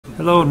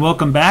Hello and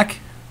welcome back.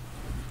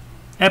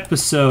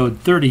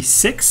 Episode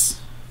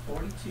 36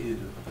 42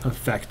 of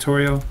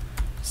Factorio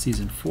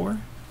Season 4.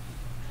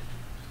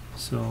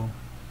 So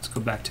let's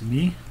go back to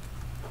me.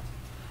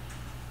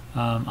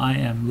 I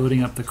am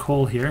loading up the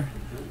coal here,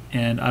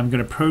 and I'm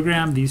going to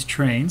program these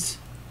trains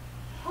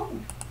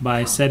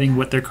by setting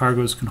what their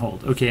cargoes can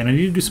hold. Okay, and I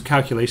need to do some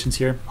calculations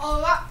here.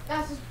 Oh,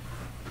 that's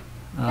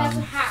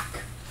a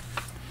hack.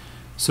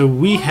 So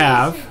we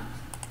have...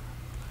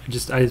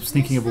 I was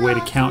thinking of a way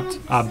to count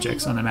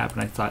objects on the map,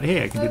 and I thought,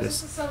 hey, I can do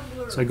this.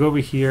 So I go over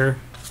here.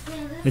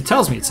 It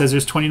tells me, it says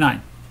there's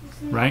 29,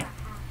 right?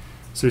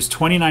 So there's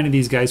 29 of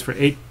these guys for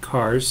 8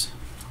 cars.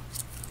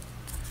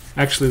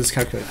 Actually, let's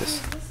calculate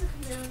this.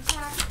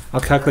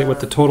 I'll calculate what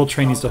the total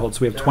train needs to hold.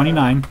 So we have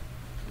 29,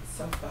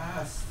 so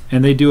fast.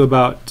 and they do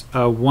about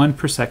 1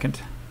 per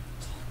second.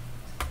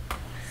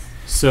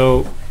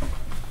 So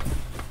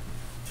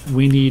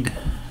we need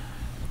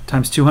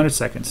times 200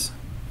 seconds.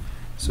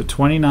 So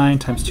 29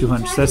 times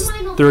 200, so that's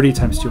 30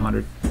 times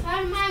 200.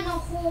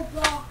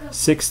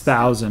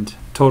 6,000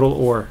 total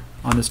ore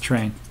on this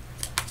train.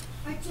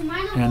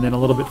 And then a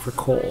little bit for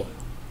coal.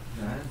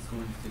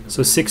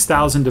 So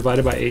 6,000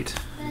 divided by 8.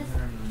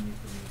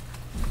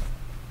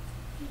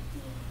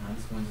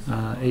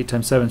 8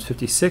 times 7 is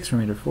 56,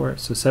 remainder 4,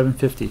 so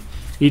 750.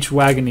 Each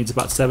wagon needs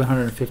about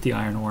 750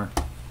 iron ore.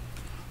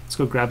 Let's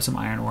go grab some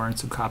iron ore and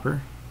some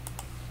copper.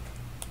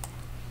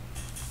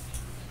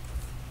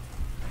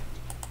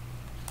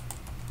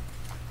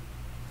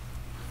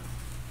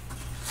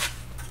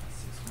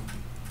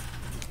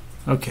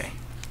 Okay.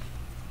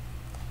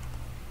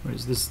 Where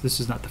is this? This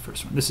is not the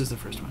first one. This is the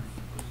first one.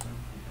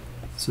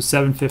 So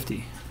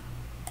 750.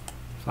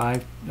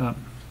 5.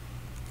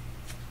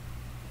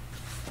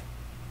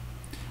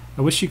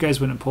 I wish you guys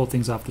wouldn't pull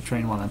things off the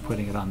train while I'm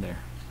putting it on there.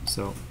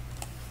 So,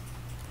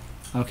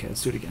 okay,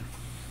 let's do it again.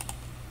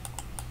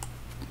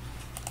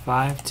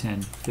 5,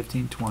 10,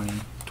 15, 20,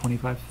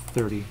 25,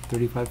 30,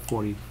 35,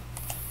 40,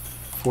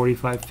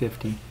 45,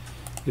 50,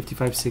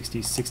 55,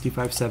 60,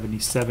 65, 70,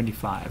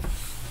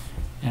 75.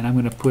 And I'm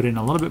going to put in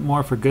a little bit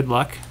more for good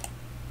luck,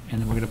 and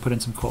then we're going to put in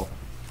some coal.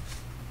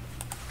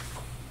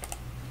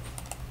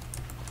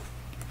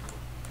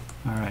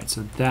 Alright,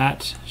 so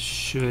that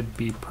should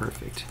be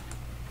perfect.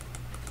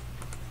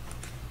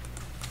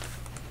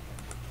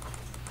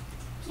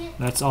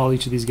 That's all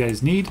each of these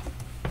guys need.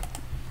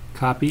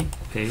 Copy,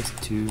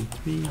 paste, 2,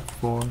 3,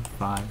 4,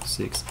 5,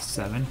 6,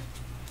 7.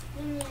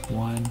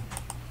 1,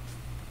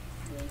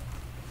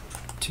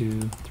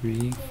 2,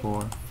 3,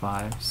 4,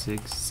 5,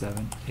 6,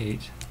 7,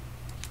 8.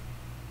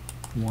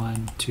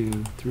 1,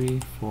 2, 3,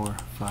 4,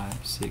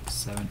 5, 6,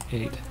 7,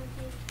 8.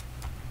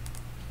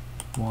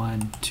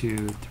 1,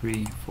 2,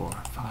 3, 4,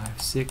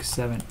 5, 6,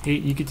 7,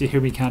 8. You get to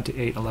hear me count to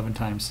 8 11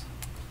 times.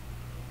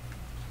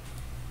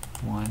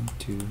 1,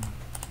 2,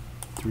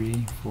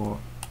 3, 4,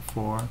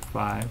 4,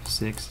 5,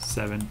 6,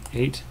 7,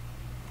 8.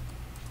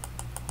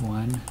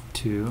 1,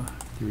 2,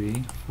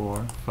 3,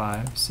 4,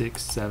 5,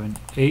 6, 7,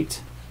 8.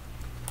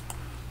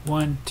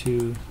 1,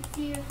 2,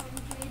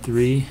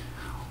 3.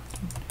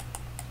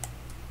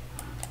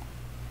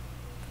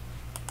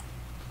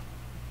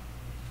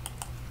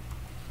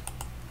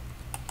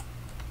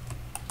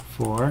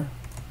 4,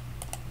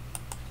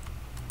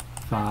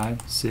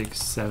 5,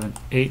 6, 7,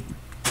 8.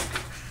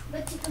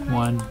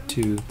 1,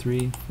 2,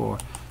 3, 4,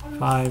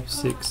 5,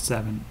 6,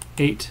 7,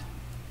 8.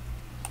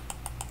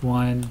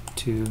 1,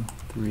 2,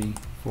 3,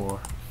 4,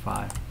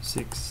 5,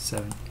 6,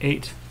 7,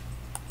 8.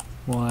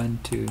 1,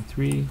 2,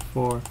 3,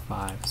 4,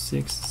 5,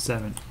 6,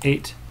 7,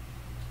 8.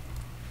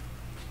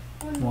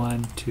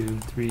 1, 2,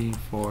 3,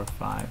 4,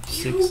 5,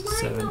 6,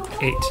 7,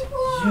 8.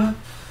 Yeah.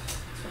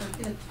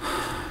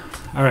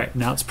 Alright,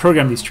 now let's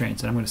program these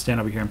trains, and I'm going to stand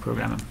over here and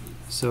program them.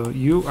 So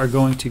you are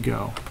going to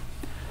go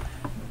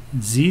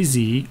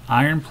ZZ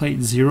iron plate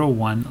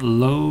 01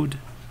 load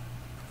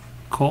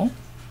coal.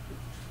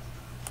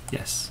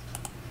 Yes.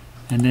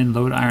 And then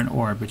load iron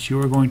ore, but you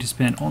are going to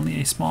spend only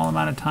a small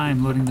amount of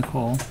time loading the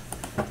coal.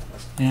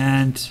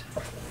 And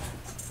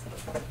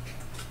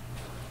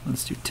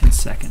let's do 10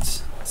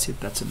 seconds. Let's see if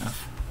that's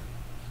enough.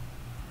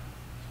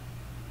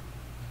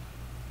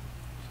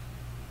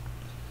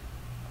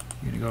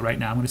 I'm going to go right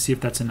now. I'm going to see if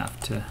that's enough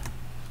to...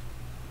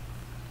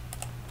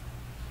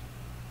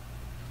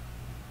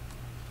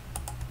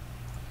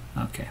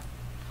 Okay.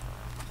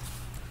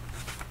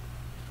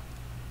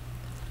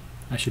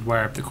 I should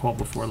wire up the coal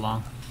before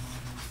long.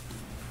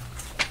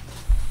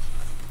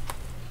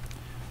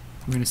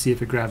 I'm going to see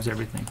if it grabs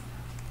everything.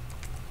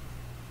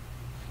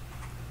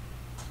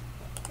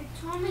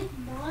 Atomic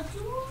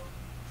module?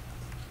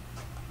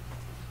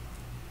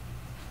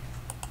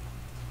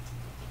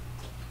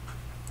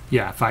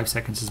 Yeah, 5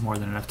 seconds is more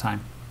than enough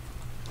time.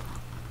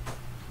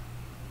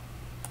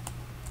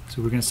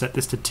 So we're going to set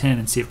this to 10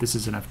 and see if this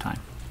is enough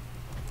time.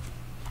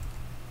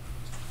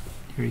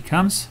 Here he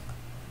comes.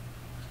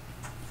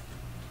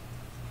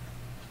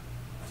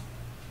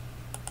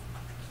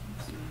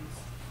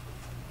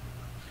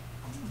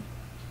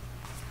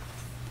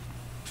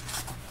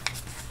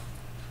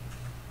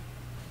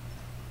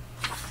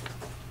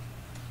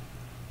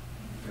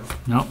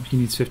 Nope, he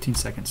needs 15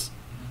 seconds.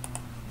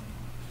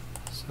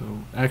 So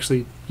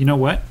actually, you know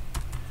what?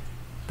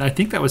 I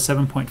think that was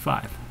 7.5.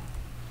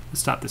 Let's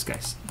stop this,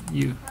 guys.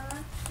 You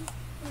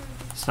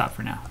stop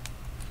for now.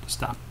 Just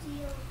stop.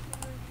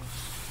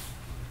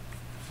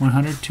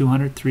 100,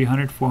 200,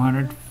 300,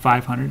 400,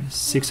 500,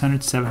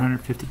 600,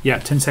 750. Yeah,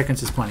 10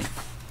 seconds is plenty.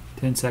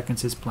 10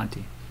 seconds is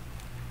plenty.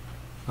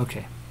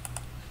 Okay.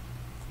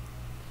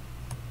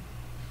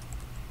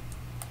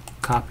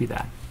 Copy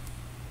that.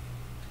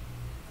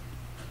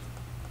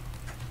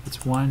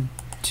 It's 1,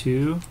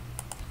 2,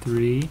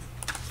 3,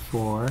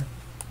 4,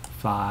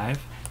 5,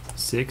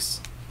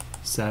 6,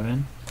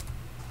 7,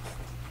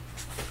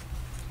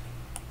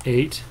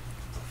 8,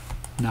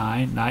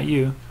 9, not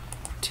you,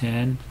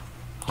 10,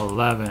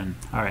 11.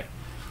 All right,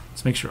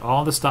 let's make sure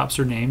all the stops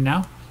are named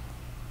now.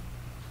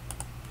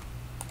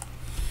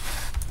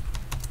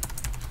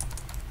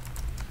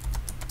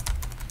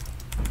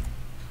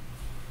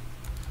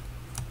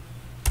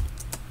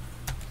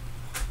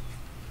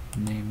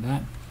 Name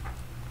that.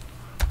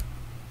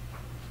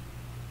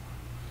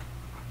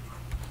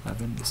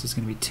 11. This is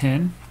going to be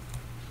 10.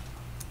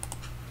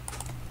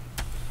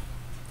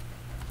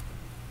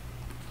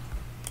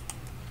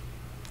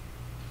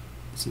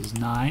 This is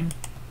 9.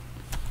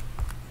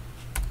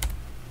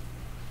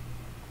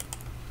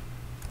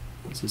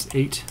 This is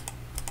 8.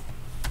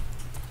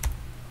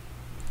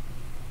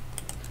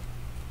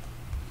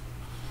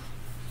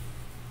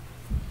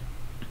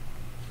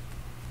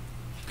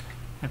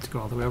 I have to go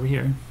all the way over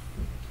here.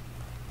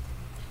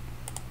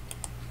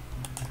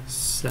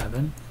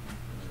 7.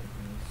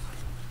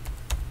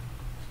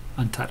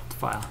 Untitled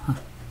file. Huh.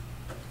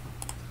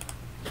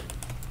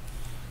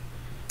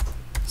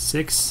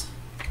 6.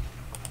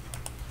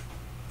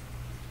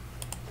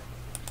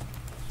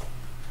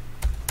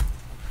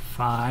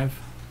 5.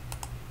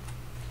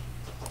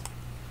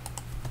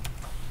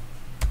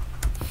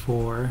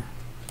 4.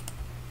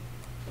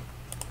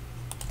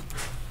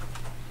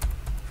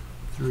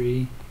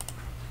 3.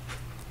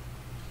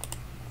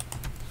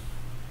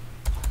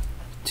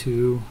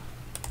 2.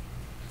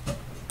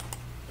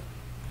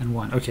 And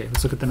 1. Okay,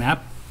 let's look at the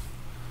map.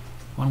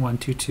 1, 1,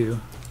 2, 2,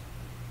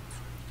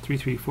 3,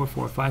 3, 4,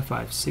 4, 5,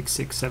 5, 6,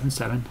 6, 7,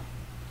 7,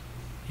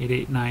 8,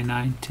 8, 9,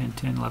 9, 10,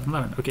 10, 11,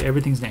 11. Okay,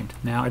 everything's named.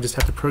 Now I just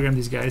have to program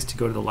these guys to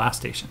go to the last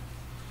station.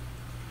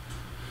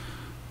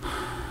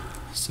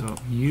 So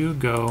you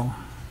go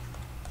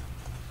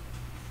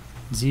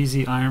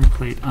ZZ iron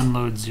plate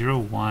unload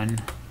 01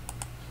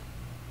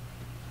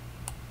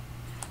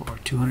 for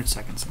 200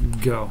 seconds.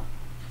 Go.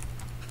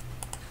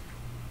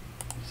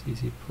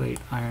 ZZ plate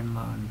iron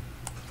load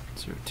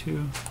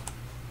 02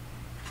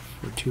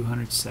 for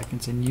 200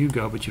 seconds, and you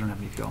go, but you don't have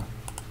any fuel.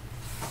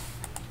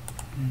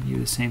 And you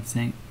the same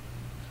thing.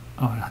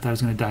 Oh, I thought I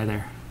was going to die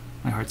there.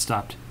 My heart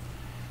stopped.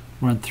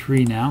 We're on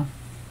 3 now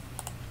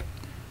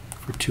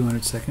for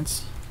 200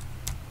 seconds.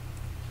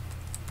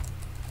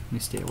 Let me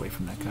stay away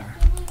from that car.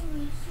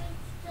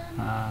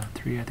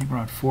 3, I think we're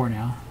on 4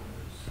 now.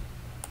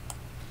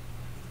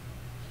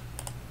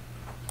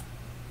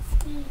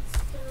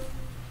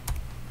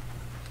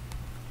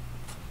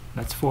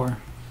 That's 4.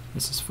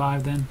 This is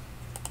 5 then.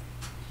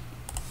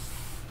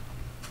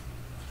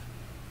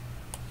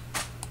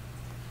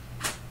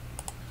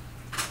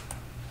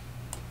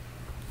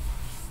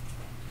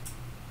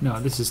 No,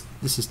 this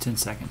is 10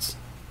 seconds.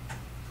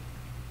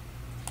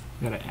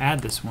 We gotta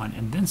add this one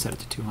and then set it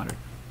to 200.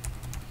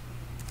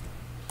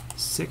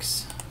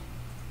 6.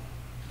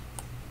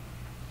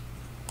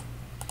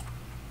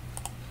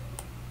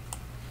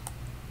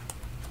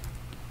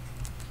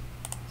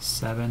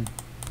 7.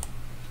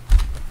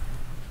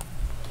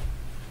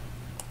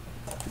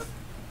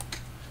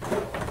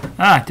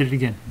 'Ah, did it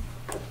again.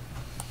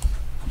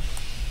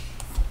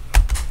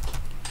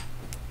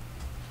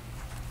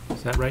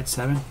 Is that right?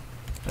 7?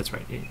 That's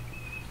right, 8.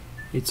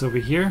 8's over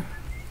here.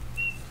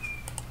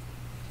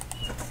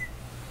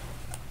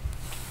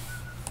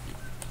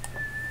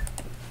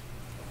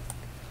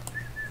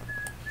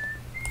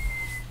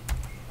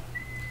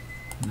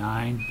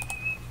 Nine.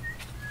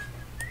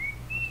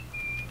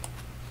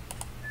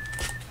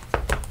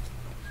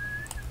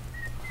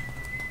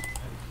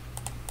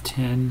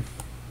 10.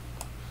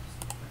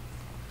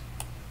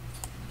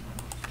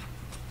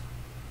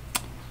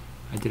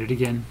 I did it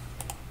again.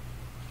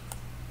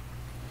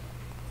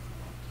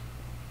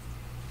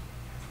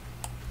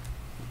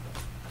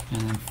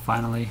 And then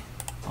finally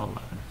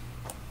 11.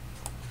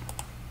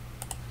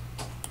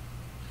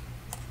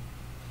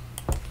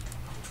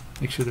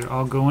 Make sure they're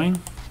all going.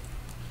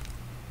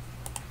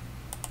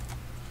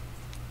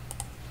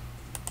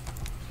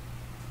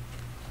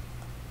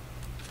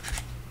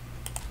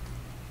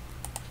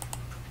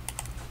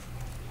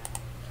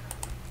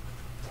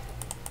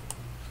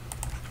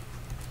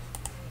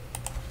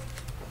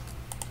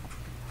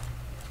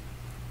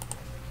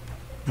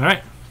 All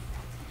right.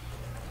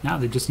 Now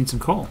they just need some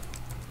coal.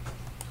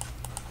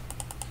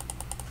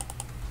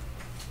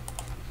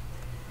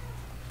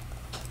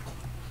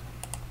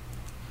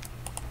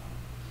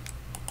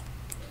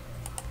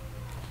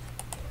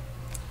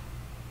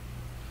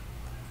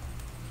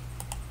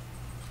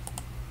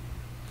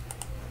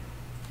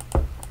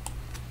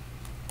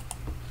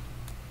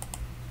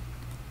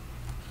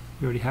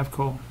 We already have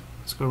coal.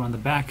 Let's go around the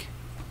back.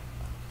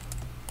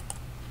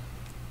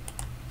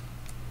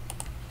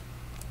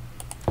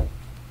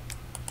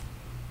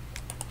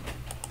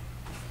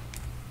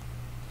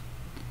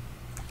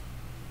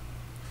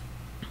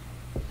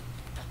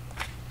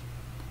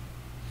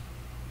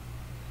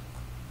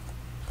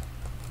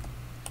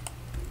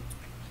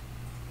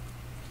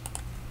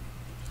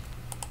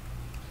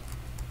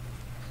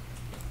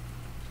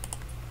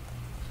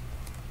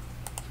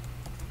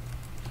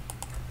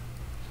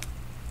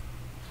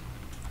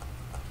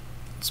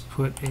 Let's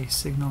put a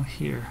signal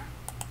here.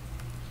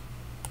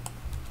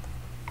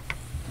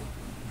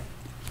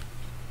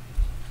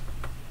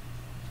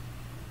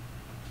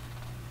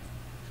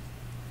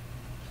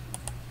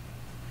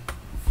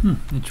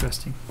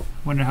 Interesting.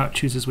 Wonder how it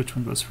chooses which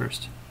one goes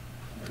first.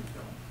 There you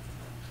go.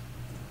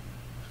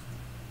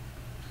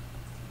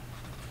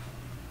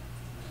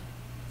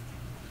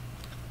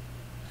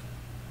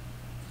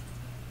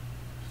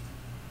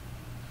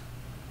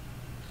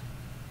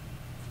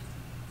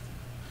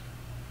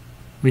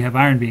 We have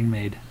iron being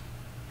made.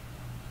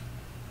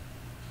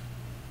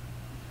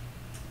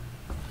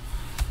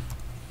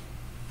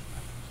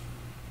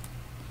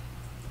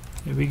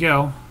 Here we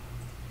go.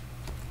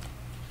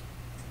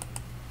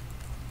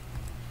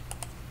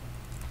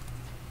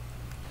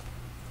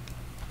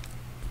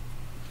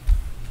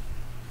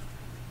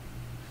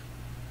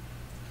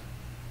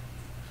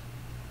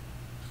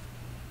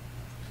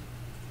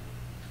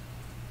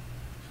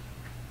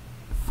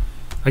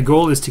 My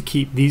goal is to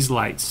keep these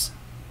lights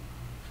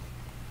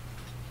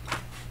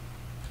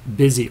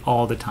busy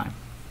all the time,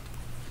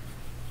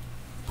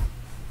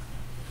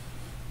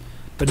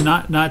 but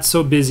not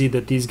so busy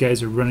that these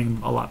guys are running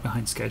a lot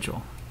behind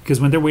schedule, because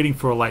when they're waiting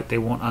for a light they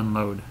won't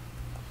unload.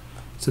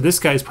 So this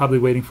guy is probably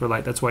waiting for a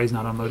light, that's why he's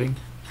not unloading.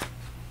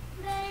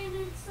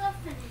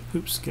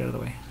 Oops, get out of the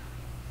way.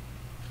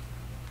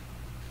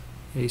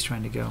 Yeah, he's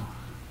trying to go.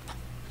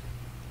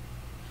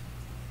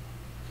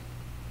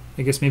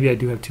 I guess maybe I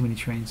do have too many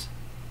trains,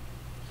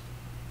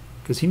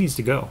 because he needs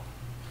to go.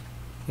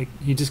 Like,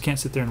 he just can't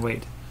sit there and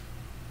wait.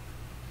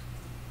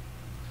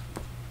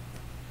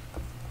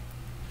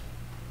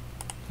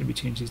 Maybe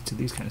change these to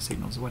these kind of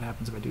signals. What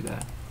happens if I do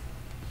that?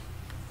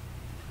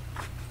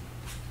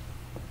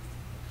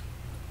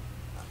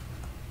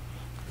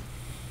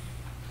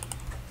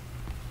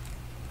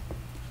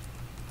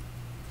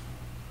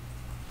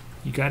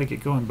 You got to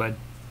get going, bud.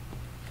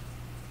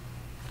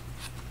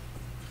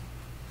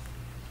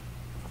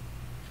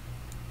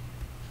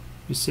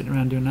 Just sitting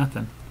around doing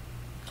nothing.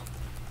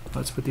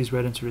 Let's put these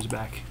red inserters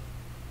back.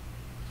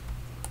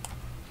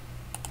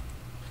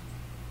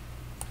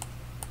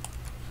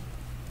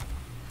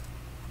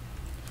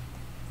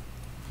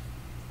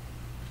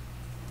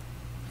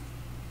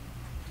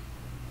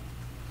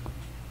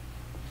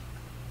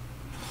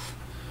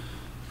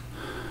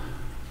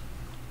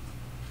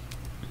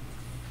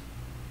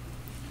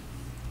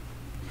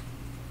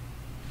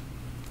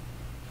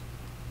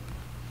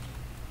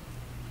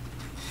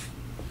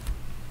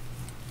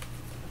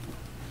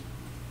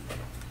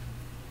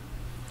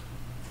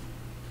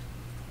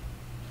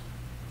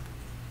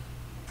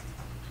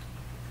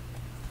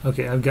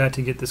 Okay, I've got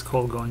to get this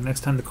coal going. Next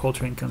time the coal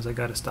train comes, I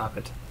got to stop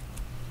it.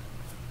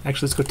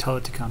 Actually, let's go tell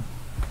it to come.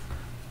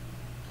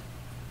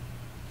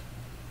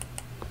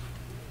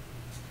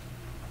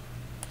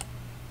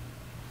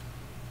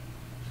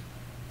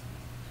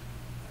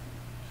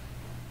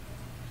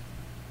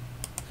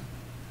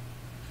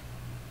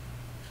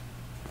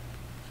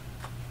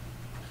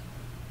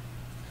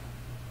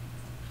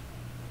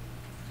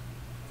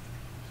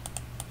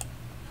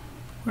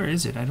 Where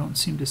is it? I don't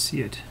seem to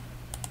see it.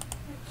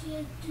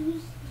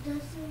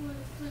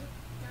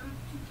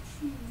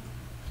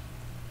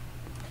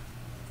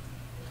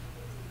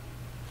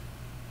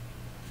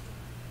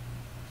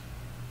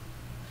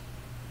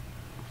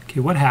 Okay,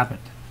 what happened?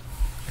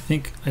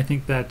 I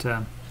think that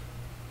I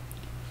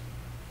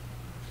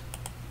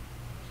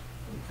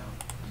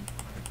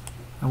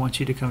want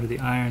you to come to the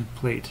iron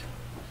plate.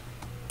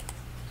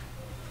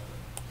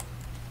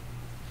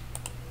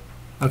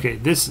 Okay,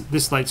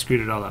 this light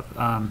screwed it all up.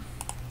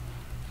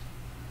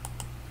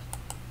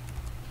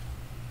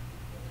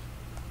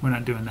 We're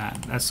not doing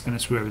that. That's going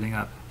to screw everything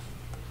up.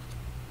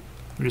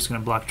 We're just going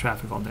to block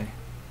traffic all day.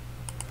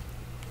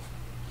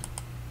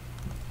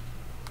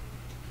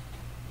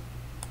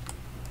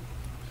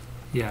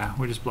 Yeah,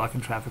 we're just blocking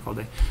traffic all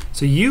day.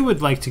 So you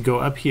would like to go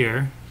up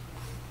here.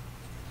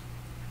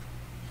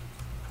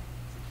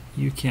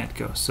 You can't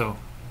go, so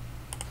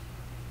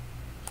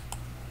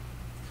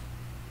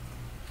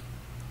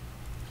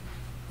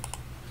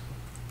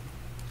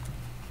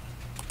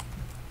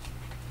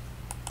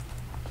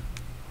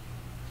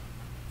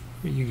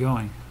where are you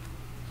going?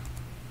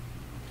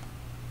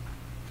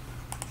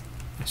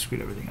 I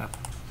screwed everything up.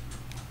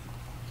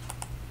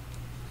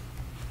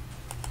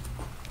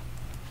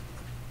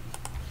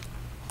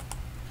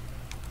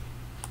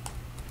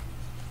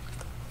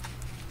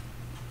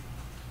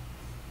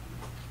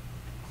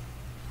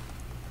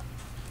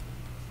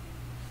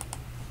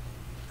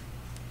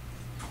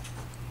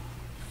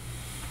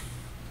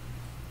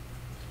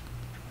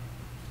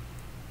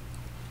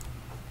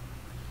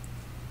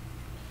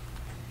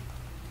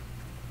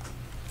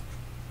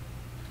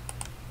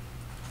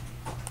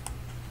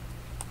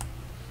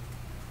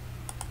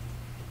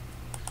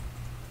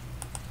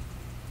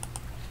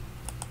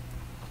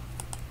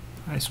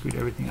 screwed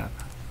everything up.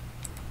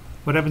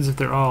 What happens if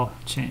they're all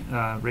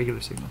regular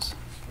signals?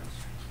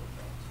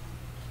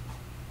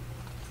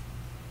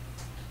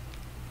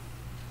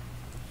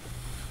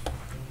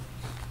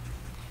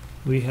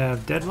 We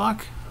have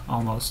deadlock?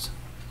 Almost.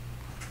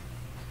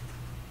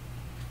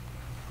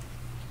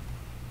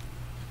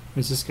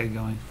 Where's this guy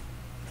going?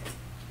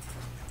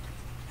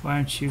 Why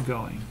aren't you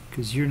going?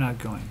 Because you're not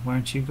going. Why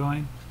aren't you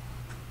going?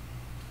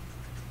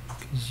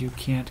 Because you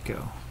can't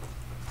go.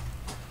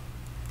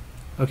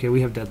 Okay,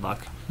 we have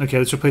deadlock. Okay,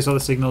 let's replace all the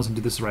signals and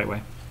do this the right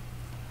way.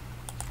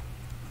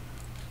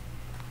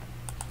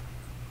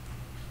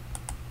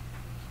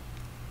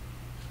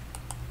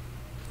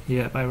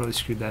 Yep, I really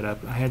screwed that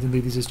up. I had to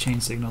leave these as chain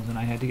signals and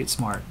I had to get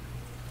smart.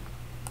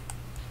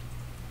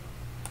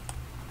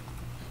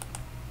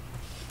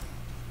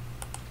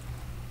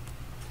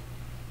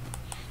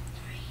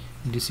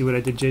 Did you see what I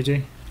did,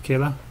 JJ?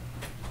 Kayla?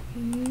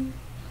 Mm-hmm.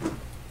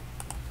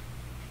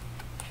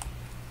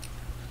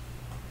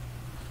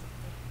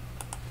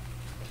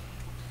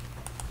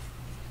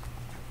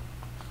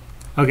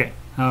 Okay,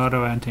 how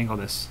do I untangle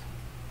this?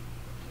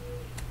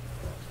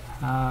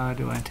 How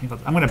do I untangle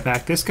this? I'm going to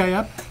back this guy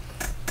up.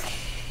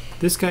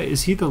 This guy,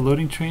 is he the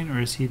loading train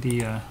or is he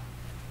the...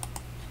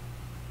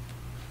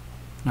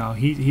 No,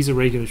 he's a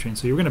regular train,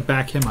 so you're going to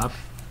back him up.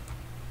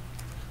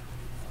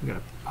 We got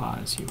to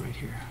pause you right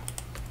here.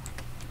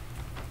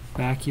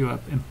 Back you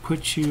up and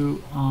put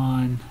you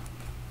on...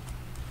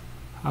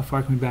 How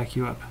far can we back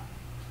you up?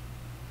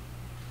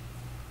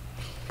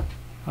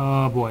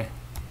 Oh boy.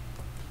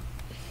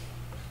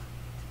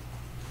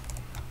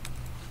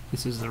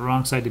 This is the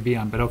wrong side to be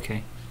on, but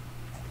okay.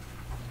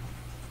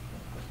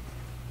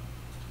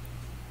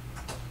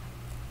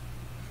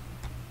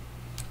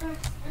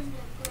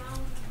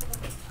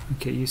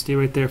 Okay, you stay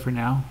right there for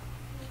now.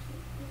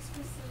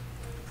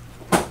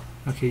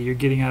 Okay, you're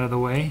getting out of the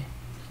way.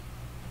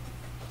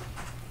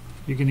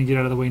 You're going to get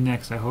out of the way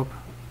next, I hope.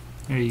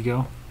 There you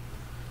go.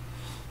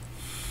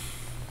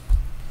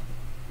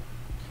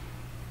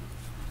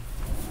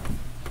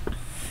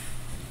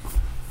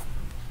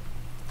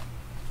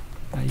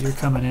 Now you're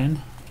coming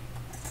in.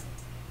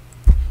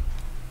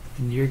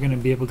 And you're going to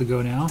be able to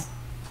go now.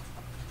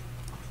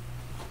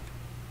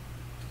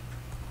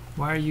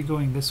 Why are you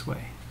going this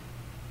way?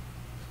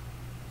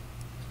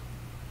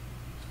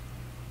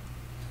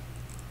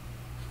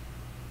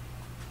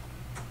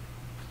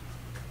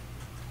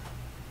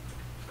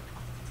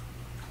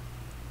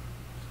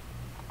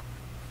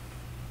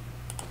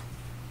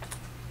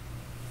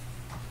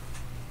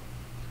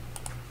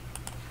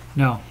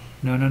 No,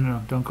 no, no,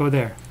 no, don't go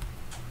there.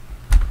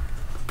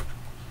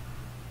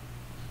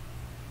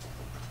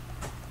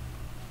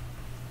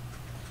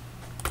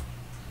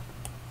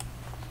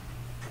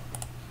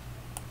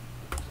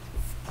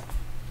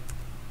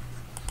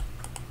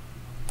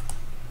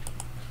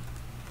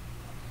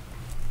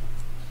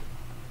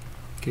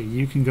 Okay,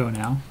 you can go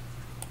now.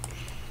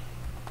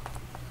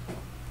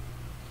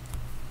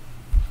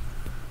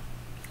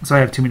 So I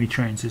have too many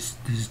trains. This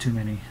is too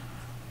many.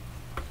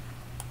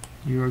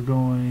 You are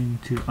going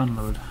to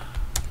unload.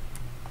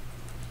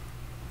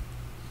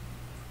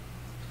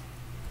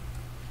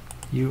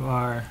 You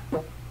are...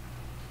 Yeah,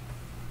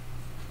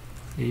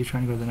 you're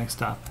trying to go to the next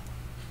stop.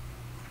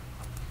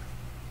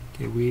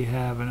 Okay, we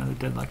have another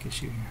deadlock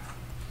issue here.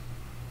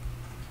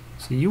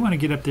 So you want to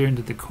get up there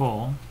into the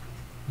coal.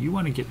 You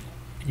want to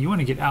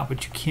get out,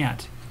 but you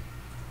can't.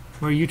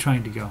 Where are you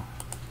trying to go?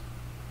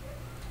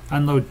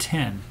 Unload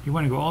 10. You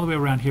want to go all the way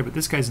around here, but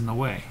this guy's in the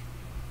way.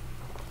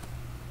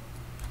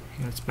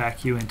 Okay, let's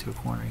back you into a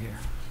corner here.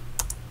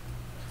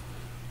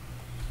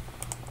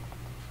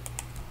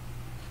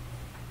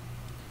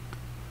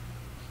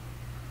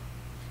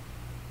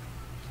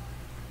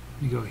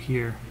 You go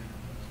here.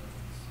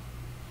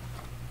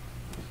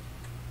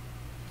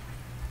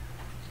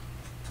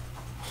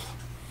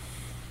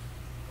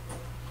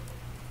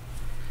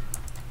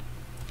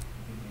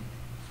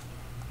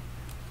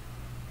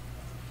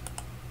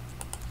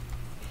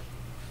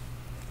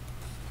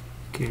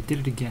 Okay, I did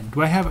it again.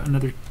 Do I have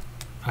another...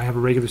 I have a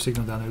regular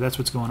signal down there. That's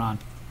what's going on.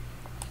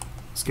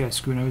 This guy's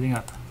screwing everything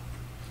up.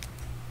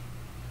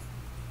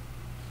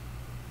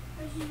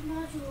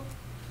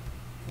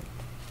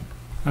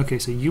 Okay,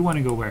 so you want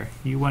to go where?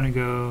 You want to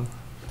go...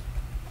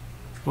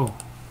 Oh,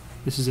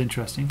 this is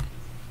interesting.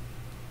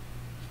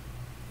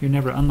 You're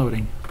never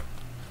unloading.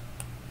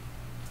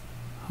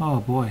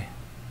 Oh boy.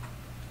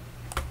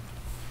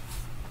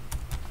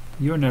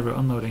 You're never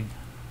unloading.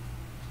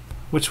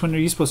 Which one are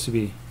you supposed to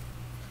be?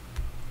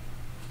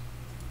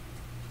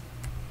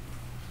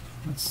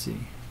 Let's see.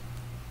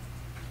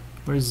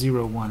 Where's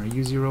 0, 1? Are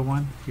you 0,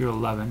 1? You're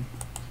 11.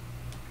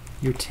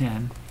 You're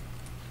 10.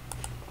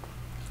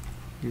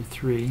 You're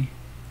 3.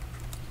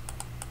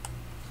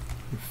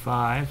 You're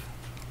 5.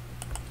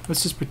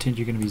 Let's just pretend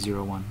you're going to be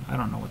 0, 1. I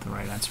don't know what the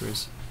right answer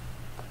is.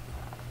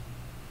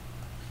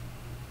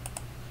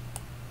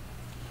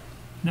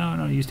 No,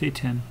 no, you stay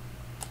 10.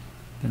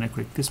 Then I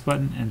click this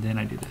button and then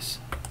I do this.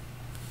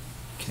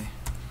 Okay.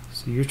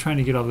 So you're trying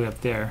to get all the way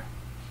up there,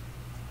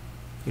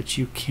 but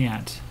you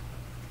can't.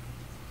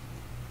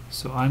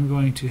 So I'm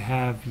going to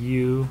have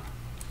you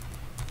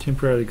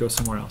temporarily go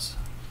somewhere else.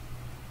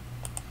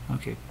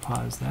 Okay,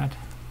 pause that.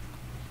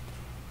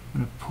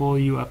 I'm going to pull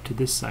you up to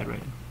this side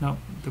right. No,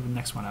 the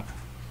next one up.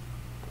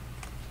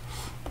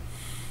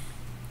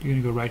 You're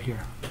going to go right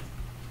here.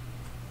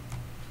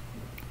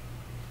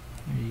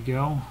 There you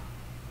go.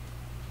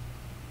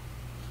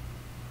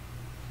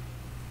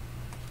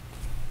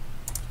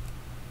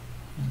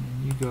 And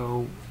then you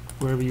go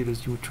wherever it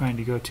is you were trying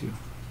to go to.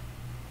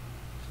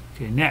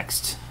 Okay,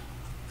 next.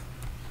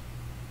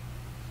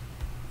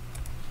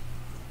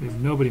 We have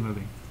nobody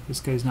moving. This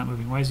guy's not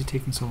moving. Why is he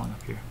taking so long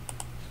up here?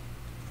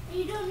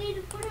 You don't need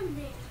to put him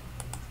there.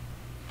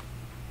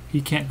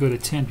 He can't go to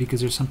 10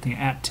 because there's something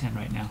at 10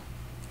 right now.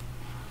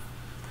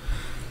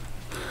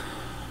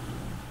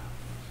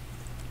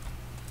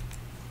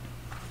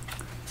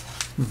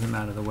 Move him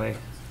out of the way.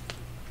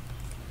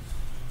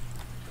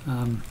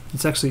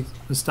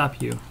 Let's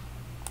stop you.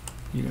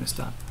 You're going to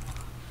stop.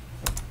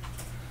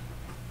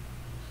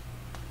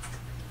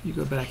 You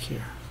go back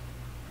here.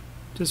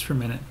 Just for a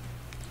minute.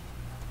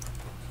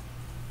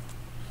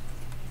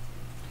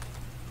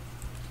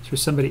 So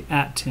there's somebody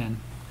at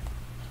 10.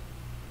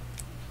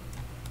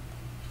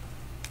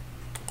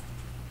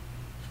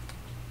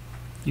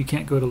 You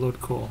can't go to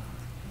load coal.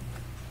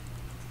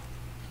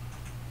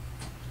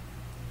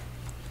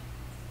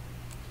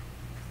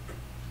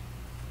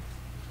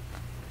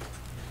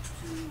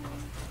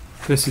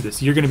 Let's see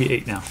this. You're going to be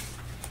 8 now.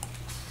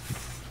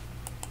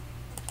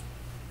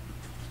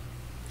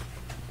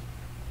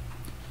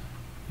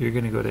 You're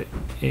going to go to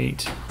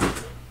 8.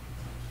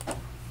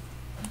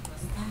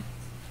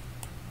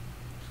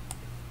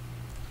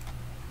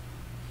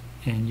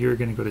 And you're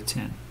going to go to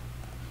 10.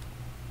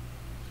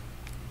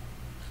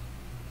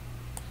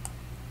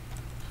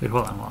 Wait,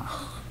 hold on.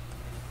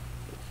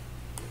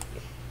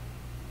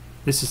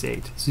 This is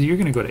 8. So you're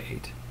going to go to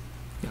 8.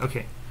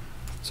 Okay.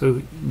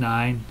 So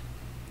 9,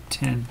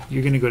 10.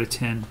 You're going to go to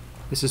 10.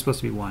 This is supposed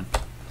to be 1.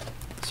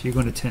 So you're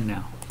going to 10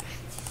 now.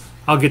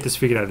 I'll get this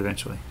figured out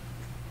eventually.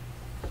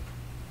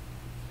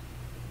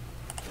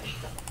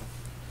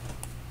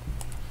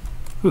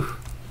 Whew.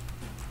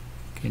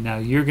 Okay, now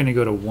you're going to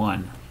go to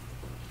 1.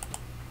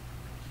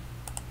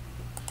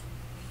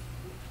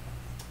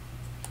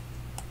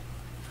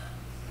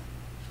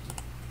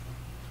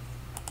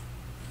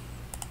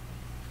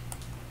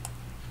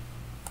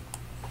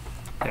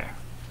 There.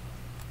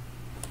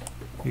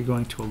 You're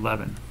going to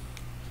 11.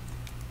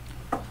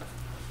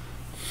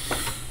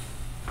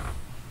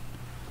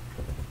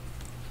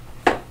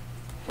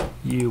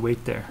 You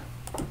wait there.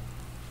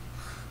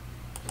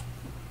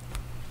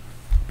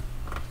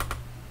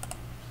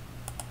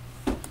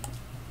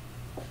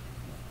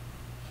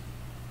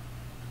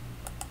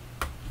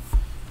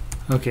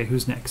 Okay,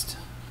 who's next?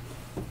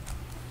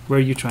 Where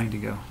are you trying to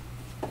go?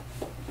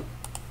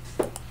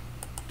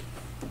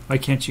 Why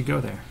can't you go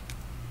there?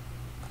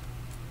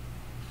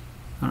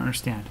 I don't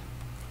understand.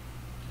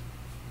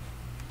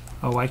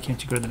 Oh, why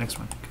can't you go to the next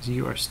one? Because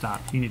you are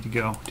stopped. You need to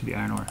go to the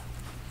iron ore.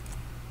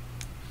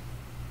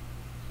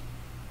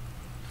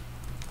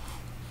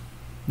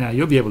 Now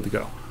you'll be able to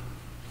go.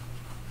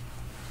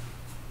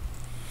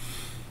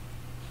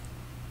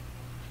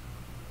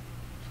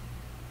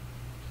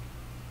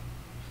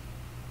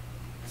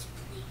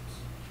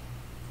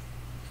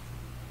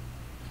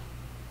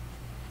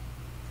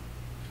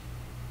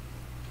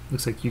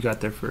 Looks like you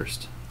got there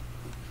first.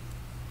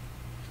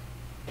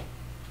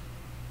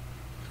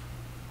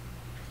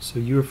 So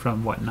you were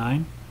from what,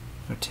 9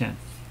 or 10?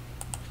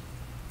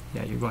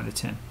 Yeah, you're going to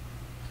 10.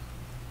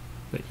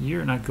 But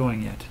you're not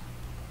going yet.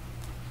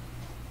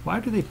 Why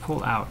do they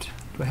pull out?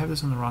 Do I have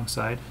this on the wrong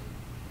side?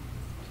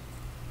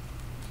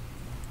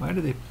 Why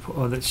do they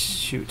pull? Oh, that's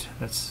shoot.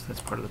 That's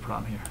part of the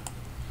problem here.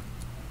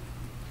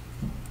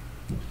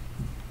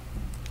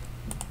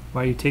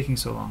 Why are you taking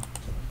so long?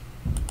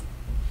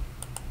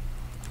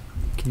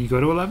 Can you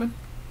go to 11?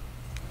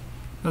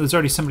 No, there's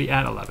already somebody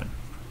at 11.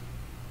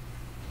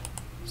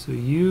 So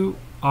you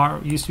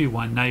used to be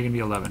 1, now you're going to be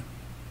 11.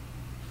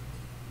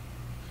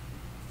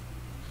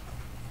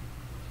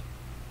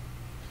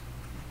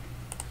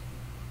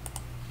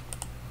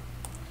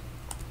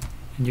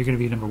 And you're going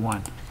to be number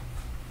 1.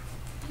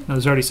 No,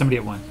 there's already somebody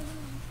at 1.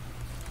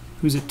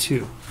 Who's at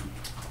 2?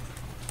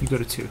 You go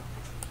to 2.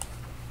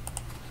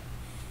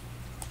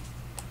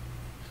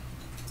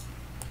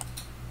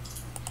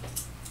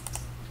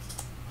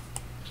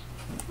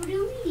 What do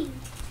you mean?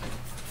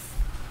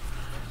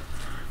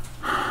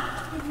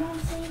 Did Mom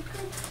say you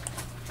could?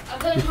 I'm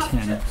gonna You're have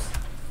 10. chips.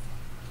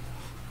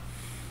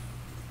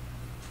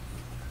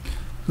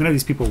 I'm going to have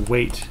these people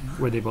wait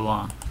where they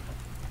belong.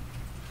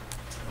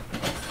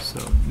 So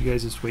you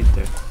guys just wait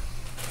there.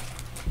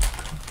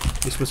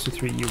 You're supposed to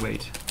 3, you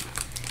wait.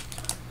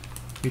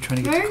 You're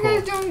trying to get to Why are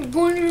you coal. guys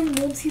going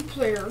to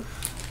multiplayer?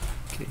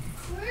 Okay.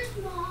 Where's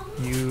Mom?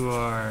 You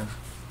are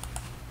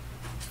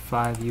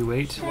 5, you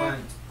wait. She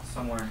went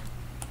somewhere.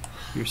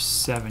 You're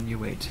 7, you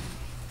wait.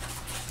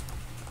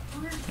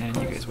 And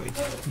you guys wait.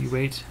 You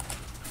wait.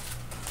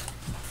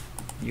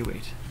 You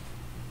wait.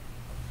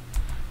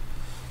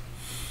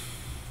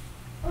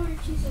 Oh,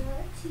 She's a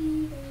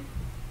cheater.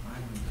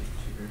 I'm a big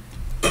cheater.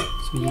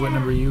 So you, what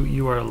number are you?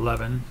 You are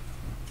 11.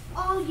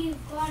 All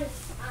you've got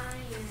is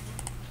iron.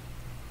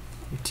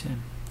 You're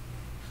 10.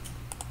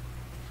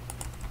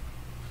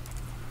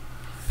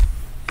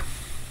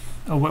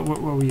 Oh, what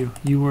were you?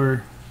 You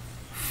were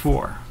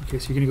 4. Okay,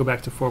 so you're going to go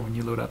back to 4 when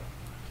you load up.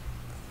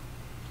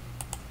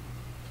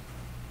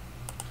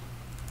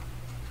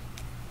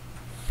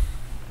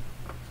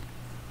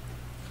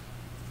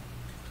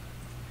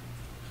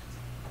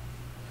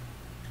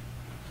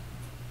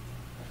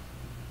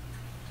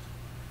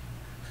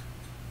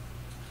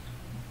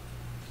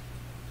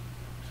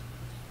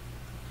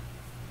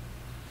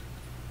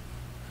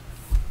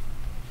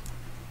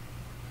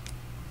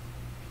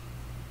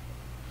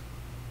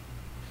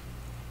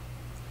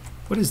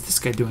 What is this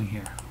guy doing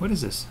here? What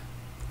is this?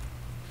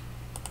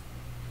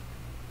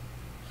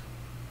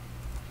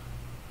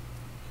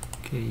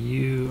 Okay,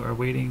 you are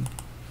waiting.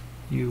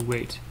 You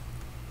wait.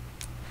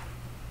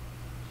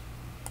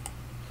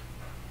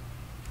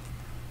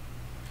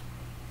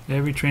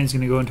 Every train's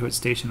going to go into its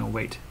station and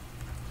wait.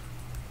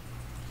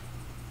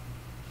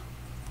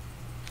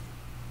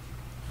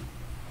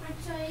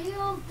 So are you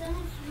all done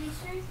with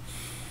research?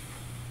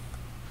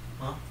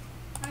 Huh?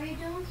 Are you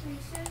done with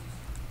research?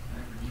 I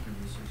never need to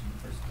research in the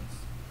first place.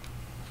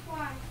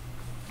 Why?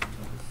 Because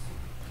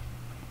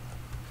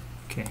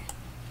Okay.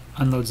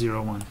 Unload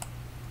 01.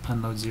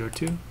 Unload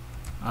 02.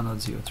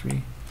 Unload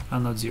 03.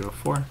 Unload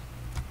 04.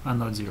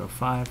 Unload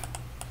 05.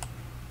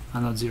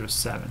 Unload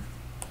 07.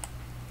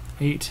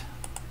 8.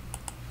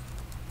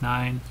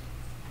 9.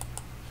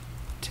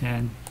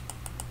 10.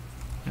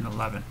 And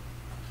 11.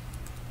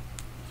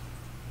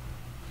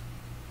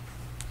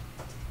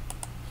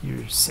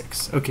 You're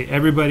 6. Okay,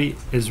 everybody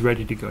is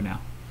ready to go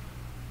now.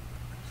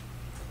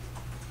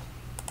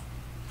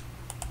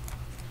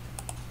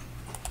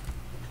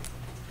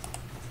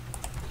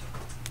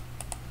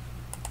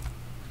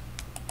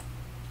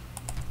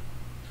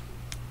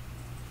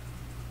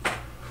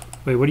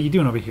 Wait, what are you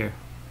doing over here?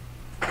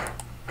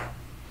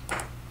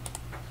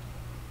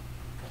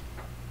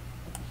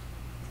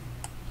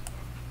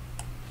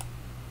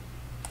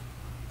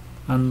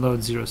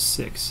 Unload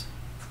 06.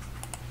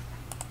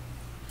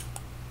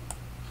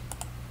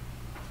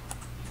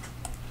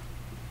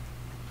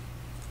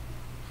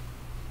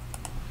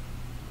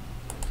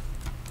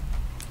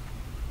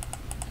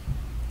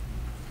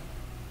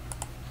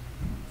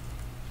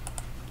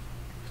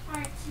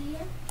 Alright, Tia.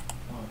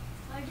 what?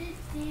 I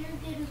just need to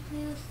get to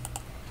play with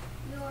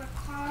your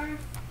car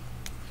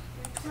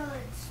until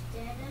it's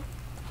dead.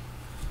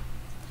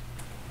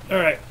 All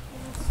right.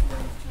 And it's not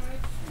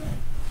charged.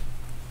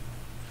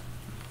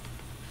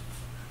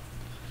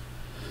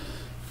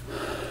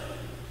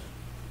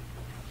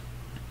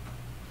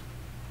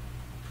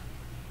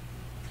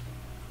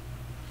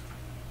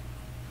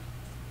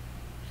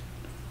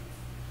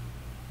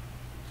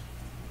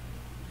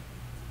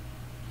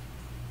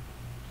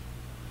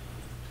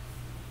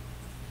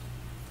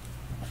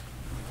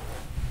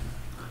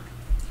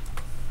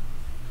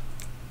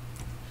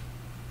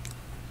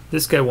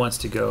 This guy wants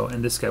to go,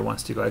 and this guy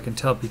wants to go. I can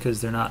tell because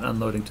they're not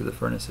unloading to the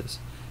furnaces.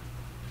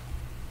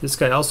 This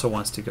guy also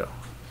wants to go.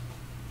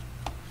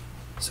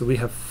 So we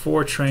have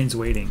 4 trains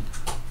waiting.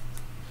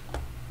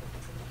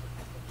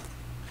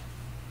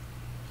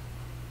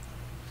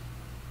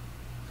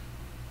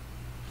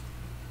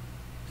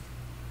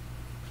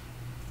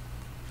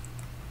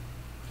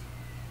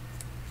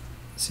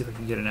 Let's see if I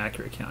can get an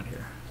accurate count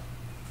here.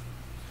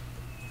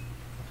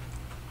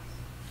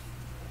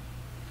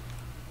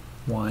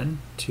 1,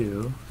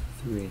 2,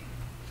 3.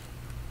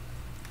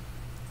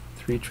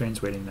 3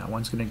 trains waiting now.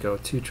 One's going to go.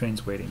 2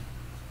 trains waiting.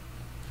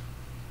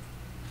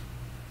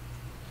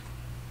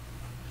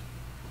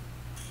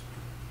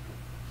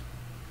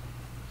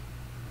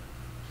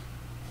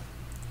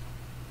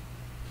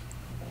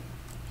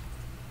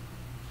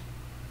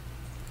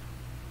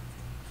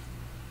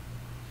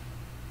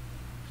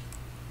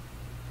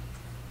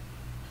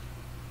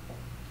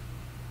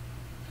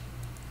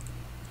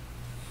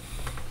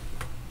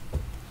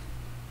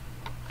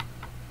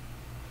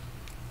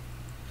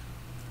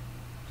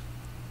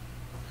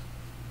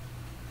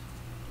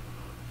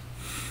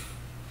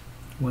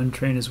 One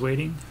train is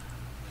waiting.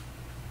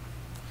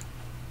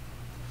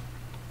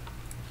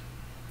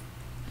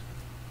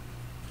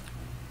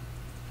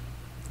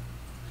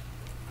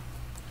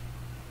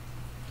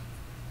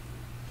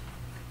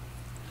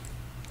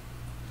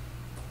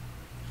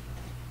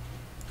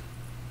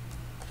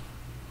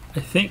 I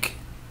think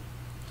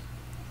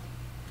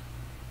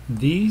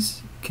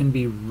these can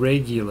be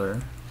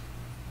regular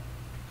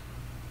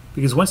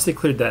because once they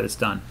cleared that, it's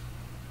done.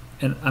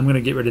 And I'm going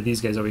to get rid of these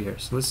guys over here.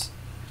 So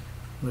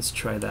let's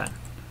try that.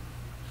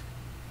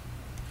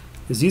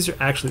 Because these are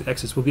actually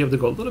exits. We'll be able to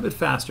go a little bit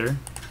faster.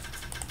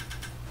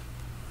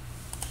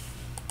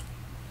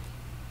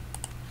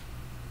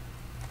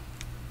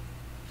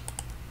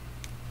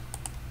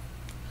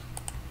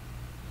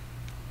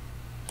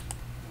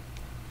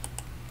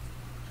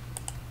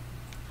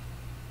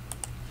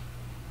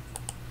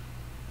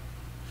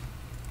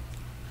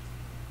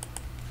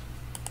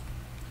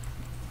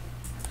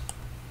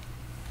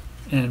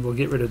 And we'll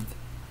get rid of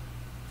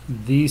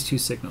these two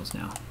signals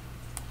now.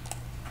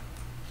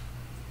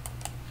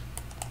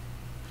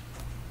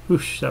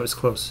 Whoosh, that was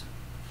close.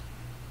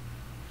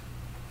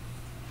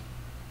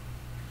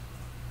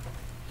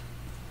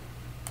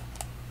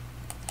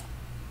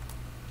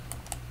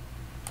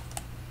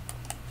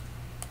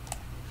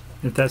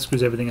 If that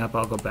screws everything up,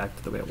 I'll go back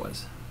to the way it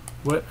was.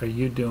 What are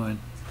you doing?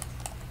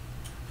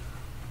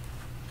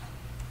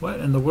 What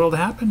in the world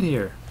happened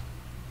here?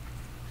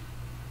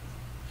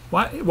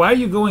 Why are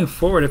you going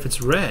forward if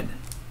it's red?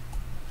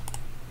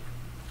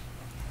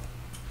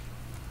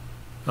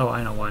 Oh,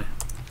 I know why.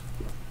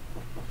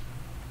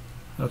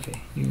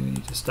 Okay, you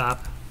need to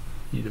stop.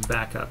 You need to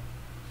back up.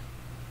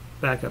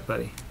 Back up,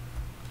 buddy.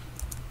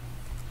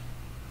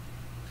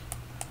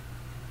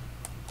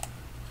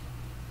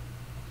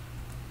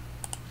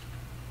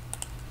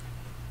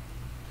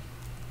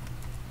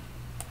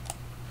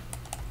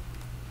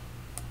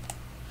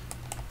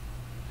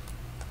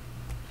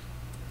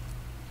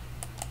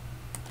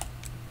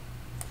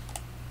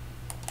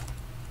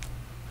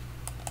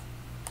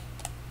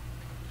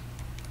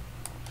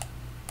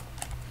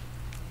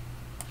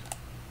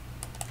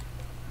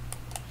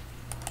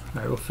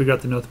 Alright, we'll figure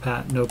out the no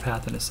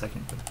path in a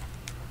second.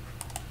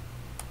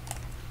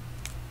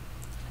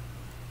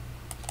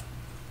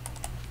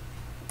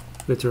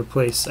 We have to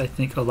replace, I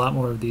think, a lot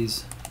more of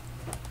these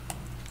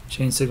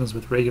chain signals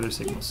with regular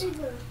signals.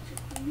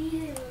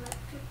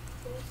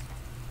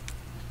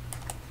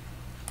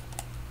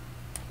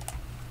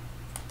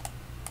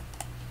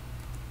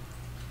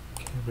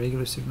 Okay,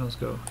 regular signals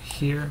go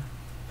here.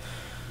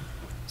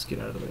 Let's get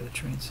out of the way of the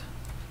trains.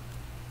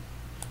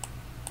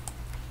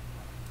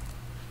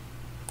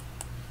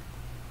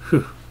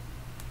 Whew.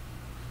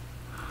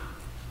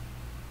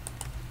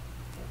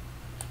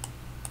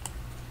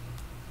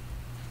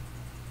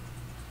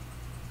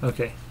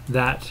 Okay,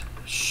 that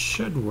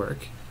should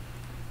work.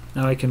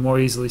 Now I can more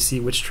easily see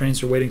which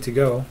trains are waiting to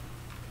go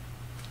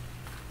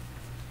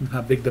and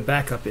how big the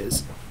backup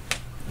is.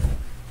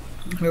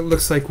 It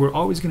looks like we're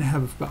always going to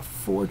have about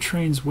 4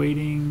 trains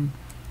waiting.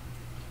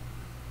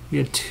 We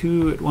had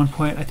 2 at one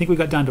point. I think we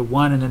got down to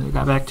 1 and then we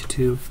got back to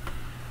 2.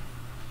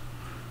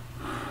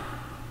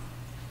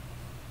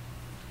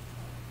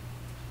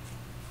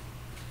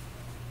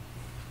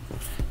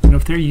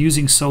 If they're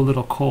using so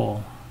little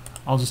coal,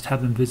 I'll just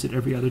have them visit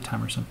every other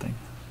time or something.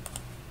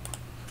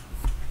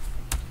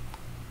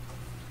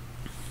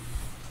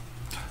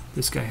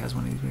 This guy has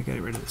one of these. We gotta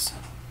get rid of this.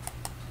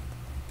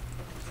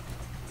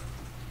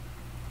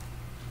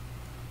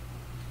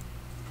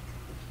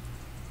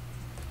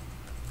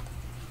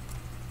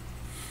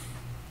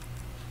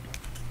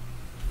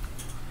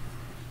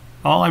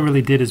 All I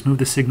really did is move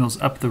the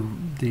signals up the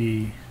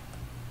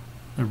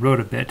road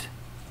a bit.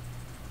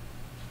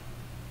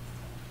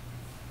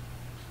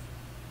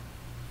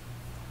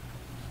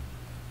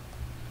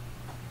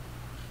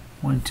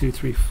 One, two,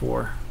 three,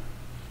 4.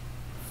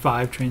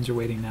 5 trains are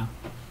waiting now.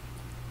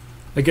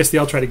 I guess they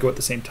all try to go at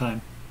the same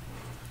time.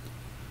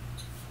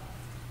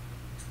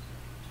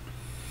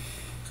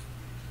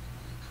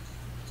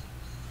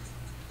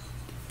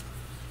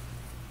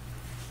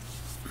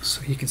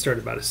 So he can start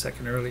about a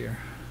second earlier.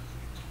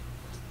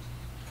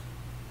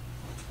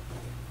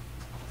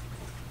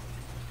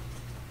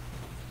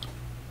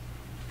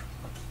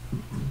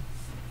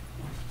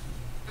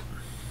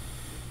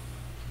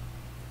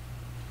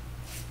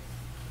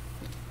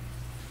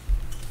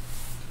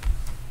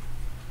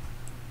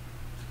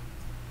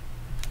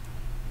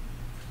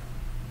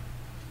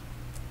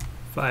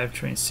 Five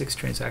trains, 6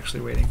 trains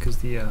actually waiting because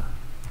the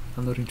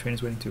unloading train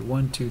is waiting too.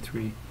 1, 2,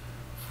 3,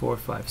 4,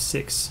 5,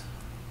 6.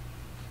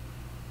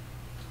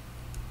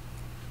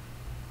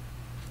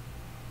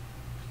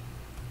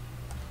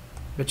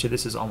 Bet you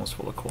this is almost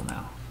full of coal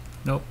now.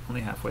 Nope,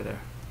 only halfway there.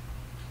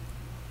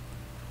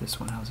 This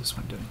one, how's this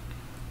one doing?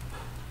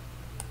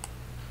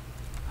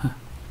 Huh,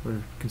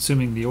 we're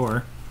consuming the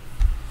ore.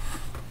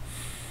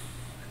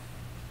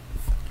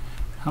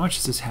 How much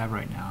does this have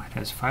right now? It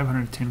has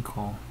 510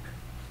 coal.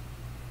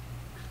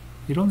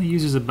 It only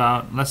uses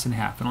about less than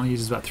half. It only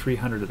uses about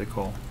 300 of the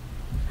coal.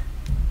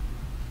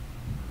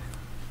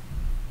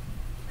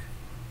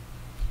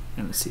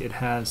 And let's see, it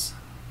has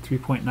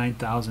 3.9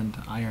 thousand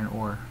iron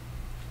ore.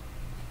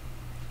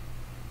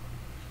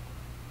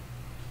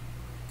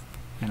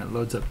 And it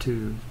loads up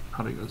to,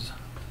 probably goes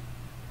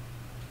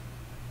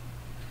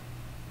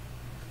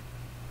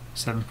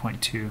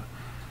 7.2.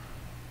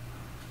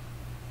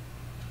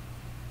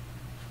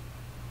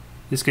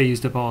 This guy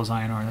used up all his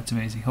iron ore. That's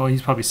amazing. Oh,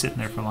 he's probably sitting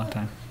there for a long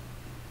time.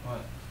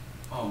 What?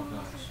 Oh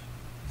gosh.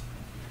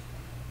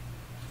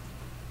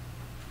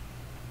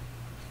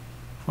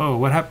 Whoa,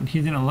 what happened?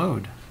 He didn't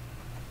load.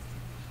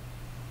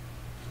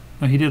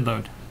 No, he did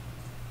load.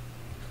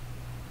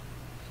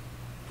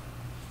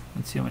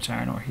 Let's see how much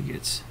iron ore he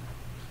gets.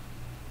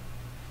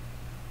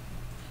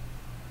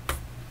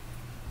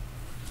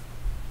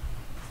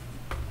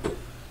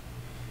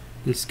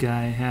 This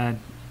guy had,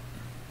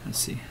 let's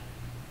see.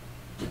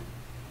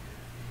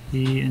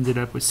 He ended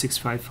up with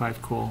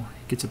 655 coal.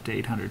 He gets up to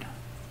 800.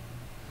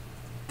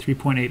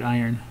 3.8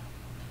 iron.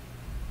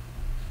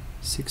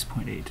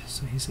 6.8.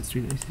 So he said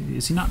 3.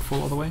 Is he not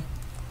full all the way?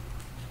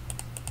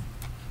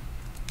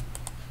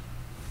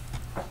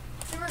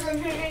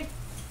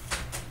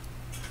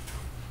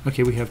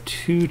 Okay, we have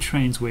 2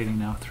 trains waiting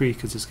now. 3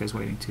 because this guy's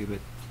waiting too, but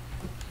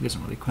it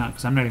doesn't really count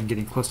because I'm not even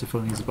getting close to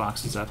filling these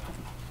boxes up.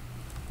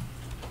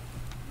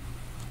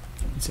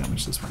 Let's see how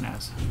much this one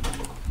has.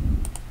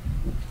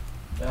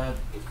 Dad.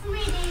 It's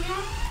me, Dana.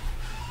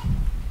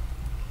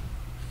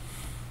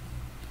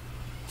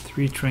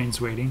 3 trains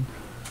waiting.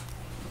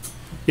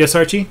 Yes,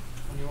 Archie?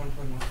 When do you want to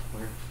play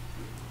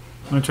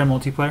multiplayer? Want to try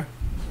multiplayer?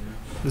 Yeah.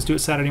 Let's do it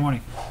Saturday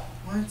morning.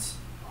 What?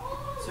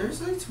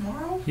 Seriously?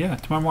 Tomorrow? Yeah,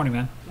 tomorrow morning,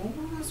 man. What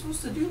am I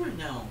supposed to do right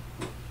now?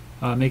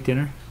 Make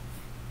dinner.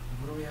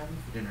 What are we having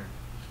for dinner?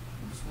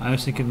 I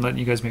was thinking letting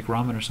you guys make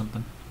ramen or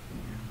something.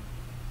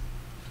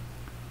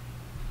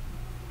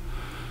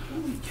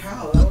 Holy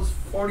cow, that was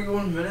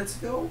 41 minutes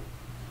ago?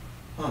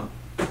 Huh.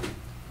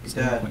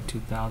 Dad,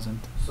 7.2 thousand.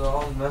 so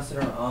I was messing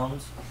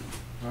around,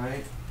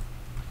 right?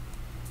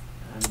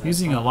 And I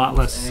Using a found lot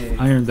less a-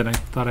 iron than I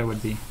thought I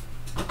would be.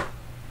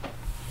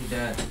 Hey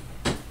Dad,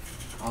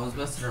 I was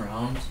messing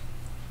around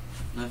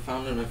and I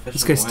found an efficient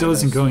This guy still way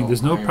isn't to going.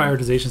 There's no smelt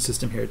prioritization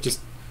system here. Just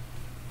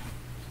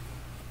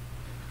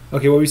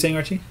okay. What were you saying,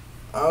 Archie?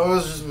 I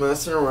was just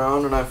messing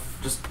around and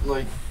just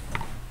like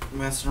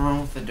messing around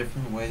with the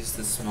different ways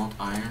to smelt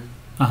iron.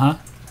 Uh-huh.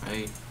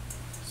 Right.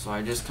 So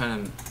I just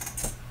kind of.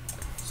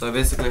 So I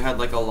basically had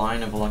like a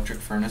line of electric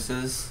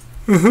furnaces.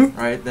 Mm-hmm.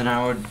 Right. Then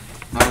I would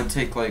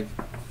take like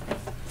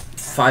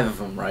 5 of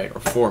them, right, or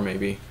 4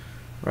 maybe,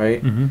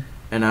 right. Mm-hmm.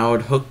 And I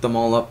would hook them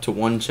all up to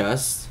one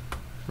chest,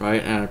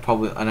 right. And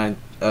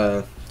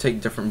I'd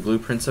take different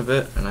blueprints of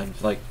it, and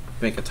I'd like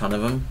make a ton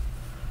of them.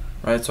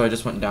 Right, so I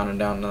just went down and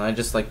down, and I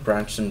just like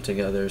branched them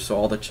together. So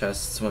all the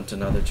chests went to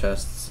another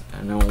chests,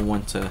 and it all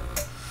went to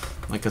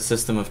like a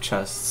system of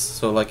chests.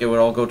 So like it would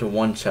all go to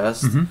one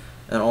chest, Mm-hmm.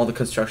 and all the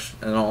construction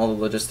and all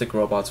the logistic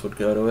robots would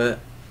go to it,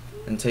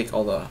 and take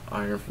all the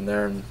iron from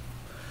there and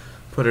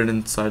put it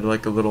inside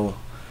like a little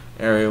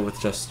area with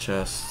just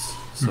chests.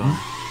 So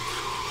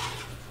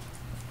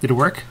Did it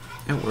work?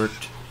 it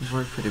worked. It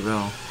worked pretty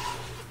well.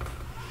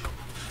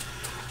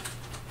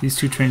 These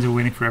 2 trains are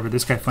waiting forever.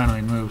 This guy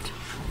finally moved.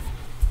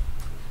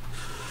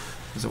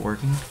 Is it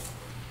working?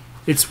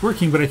 It's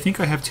working, but I think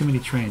I have too many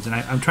trains, and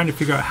I'm trying to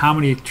figure out how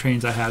many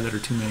trains I have that are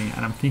too many,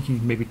 and I'm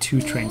thinking maybe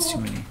 2 trains too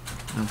many.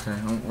 Okay,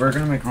 we're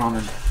gonna make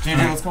ramen. JJ,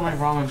 Alright. let's go make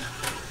ramen.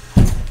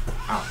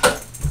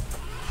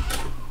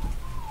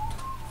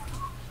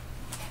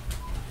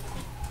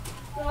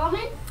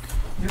 Ramen?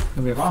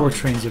 And we have 4 Ramen.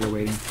 trains that are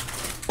waiting.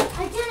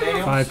 I didn't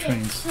Daniel? have 5 chips,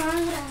 trains. so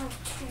I'm gonna have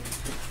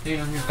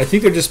chips. I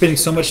think they're just spending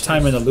so much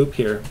time in the loop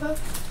here.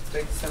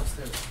 Take this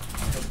upstairs.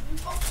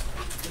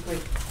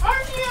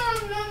 I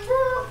can't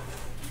remember.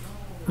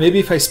 Maybe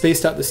if I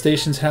spaced out the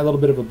stations, had a little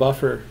bit of a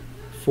buffer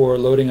for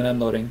loading and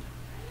unloading,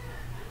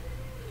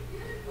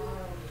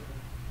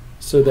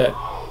 so that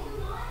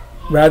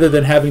rather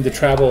than having to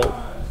travel,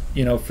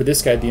 you know, for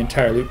this guy the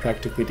entire loop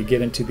practically to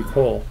get into the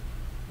coal.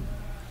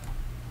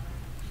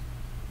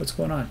 What's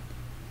going on?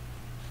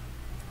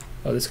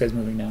 Oh, this guy's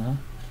moving now, huh?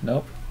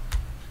 Nope.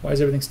 Why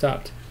is everything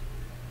stopped?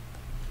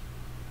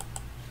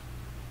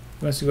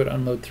 He wants to go to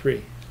unload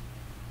 3.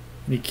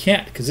 And he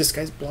can't because this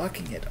guy's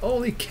blocking it.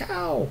 Holy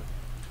cow!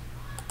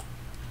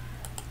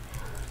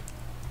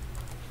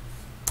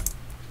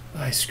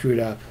 I screwed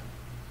up.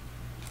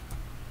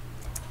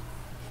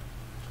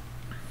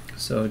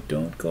 So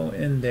don't go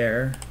in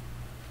there.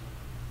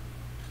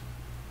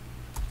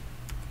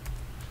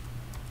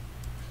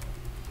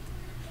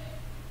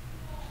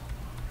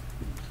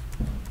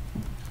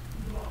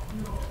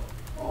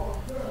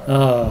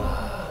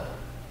 Oh.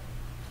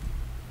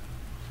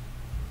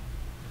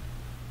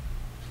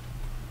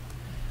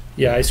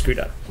 Yeah, I screwed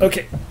up.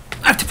 Okay,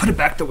 I have to put it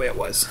back the way it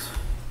was.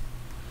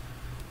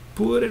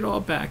 Put it all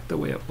back the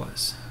way it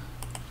was.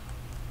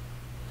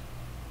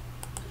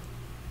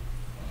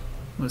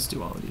 Let's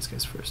do all of these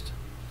guys first.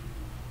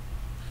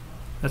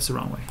 That's the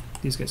wrong way.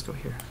 These guys go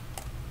here.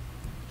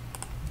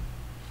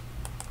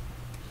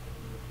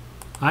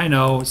 I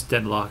know, it's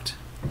deadlocked.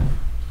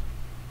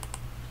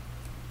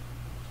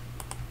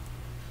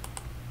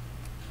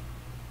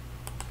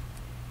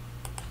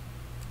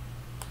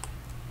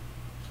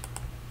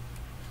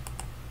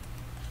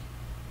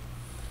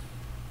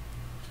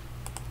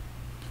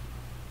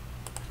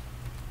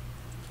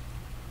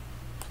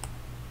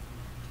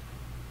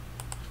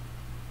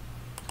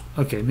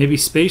 Okay, maybe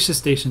space the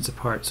stations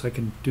apart so I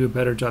can do a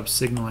better job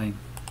signaling.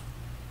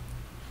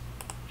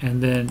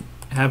 And then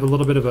have a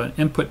little bit of an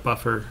input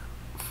buffer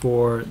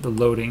for the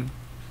loading.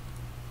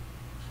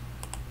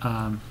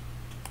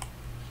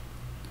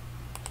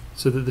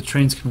 So that the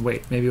trains can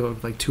wait. Maybe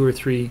like 2 or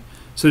 3.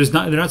 So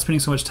they're not spending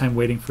so much time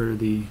waiting for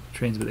the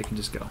trains, but they can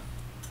just go.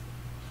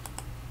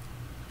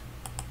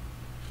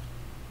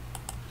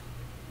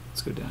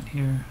 Let's go down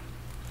here.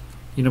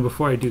 You know,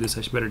 before I do this,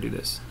 I should better do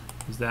this,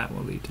 because that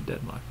will lead to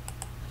deadlock.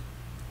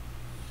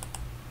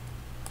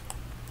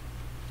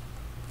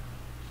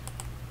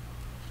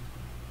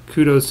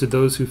 Kudos to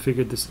those who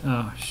figured this.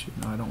 Oh shoot!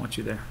 No, I don't want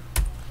you there.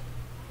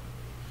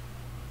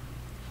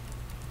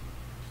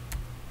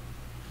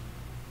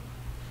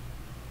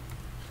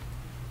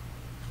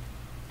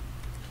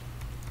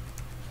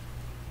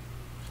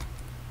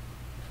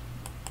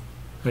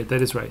 Wait,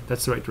 that is right.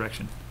 That's the right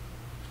direction.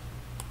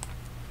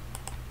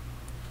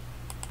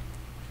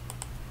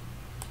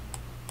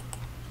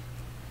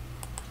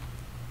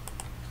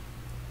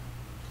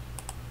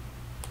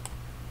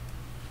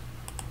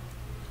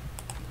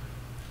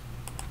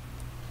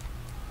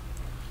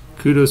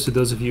 Kudos to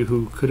those of you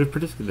who could have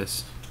predicted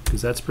this,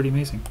 because that's pretty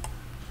amazing.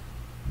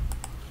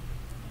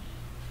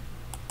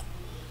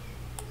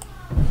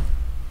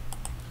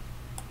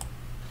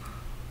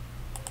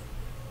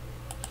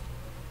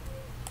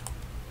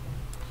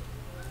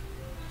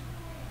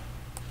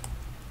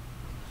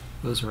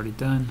 Those are already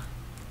done.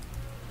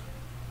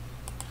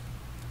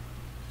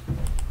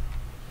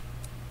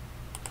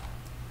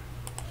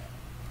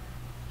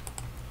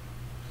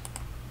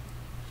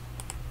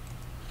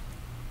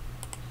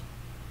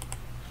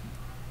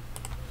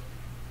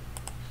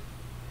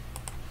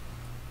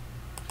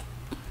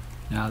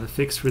 Now the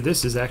fix for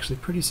this is actually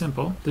pretty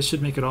simple. This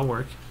should make it all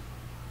work.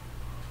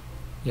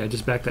 Yeah,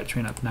 just back that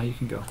train up. Now you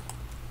can go.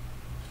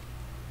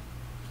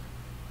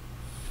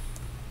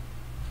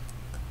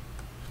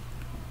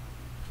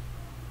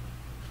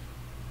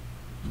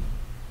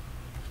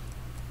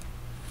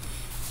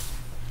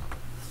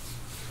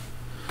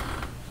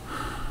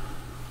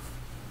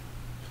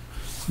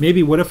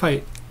 Maybe what if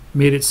I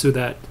made it so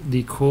that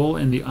the coal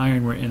and the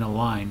iron were in a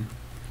line?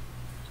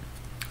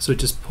 So it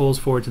just pulls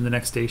forward to the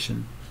next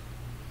station.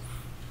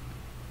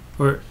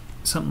 Or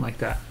something like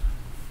that.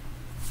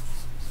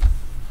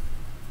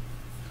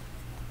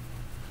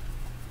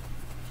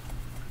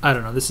 I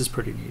don't know, this is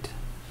pretty neat.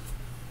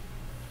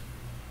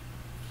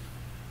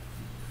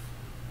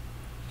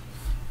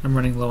 I'm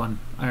running low on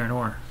iron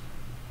ore.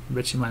 I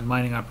bet you my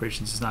mining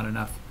operations is not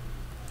enough.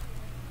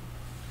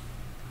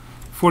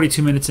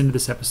 42 minutes into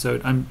this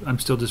episode, I'm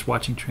still just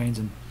watching trains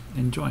and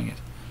enjoying it.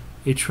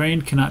 A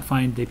train cannot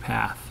find a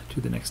path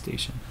to the next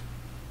station.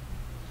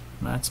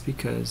 That's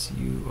because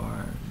you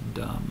are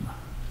dumb.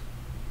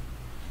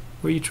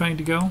 Where are you trying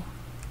to go?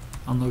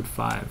 Unload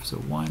 5. So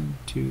 1,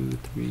 2,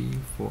 3,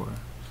 4,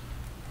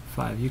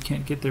 5. You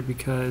can't get there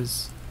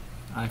because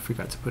I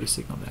forgot to put a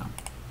signal down.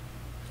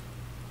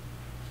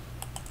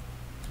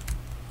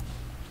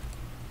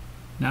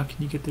 Now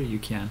can you get there? You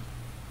can.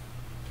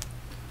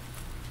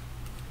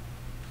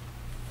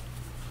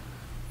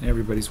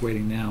 Everybody's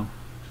waiting now.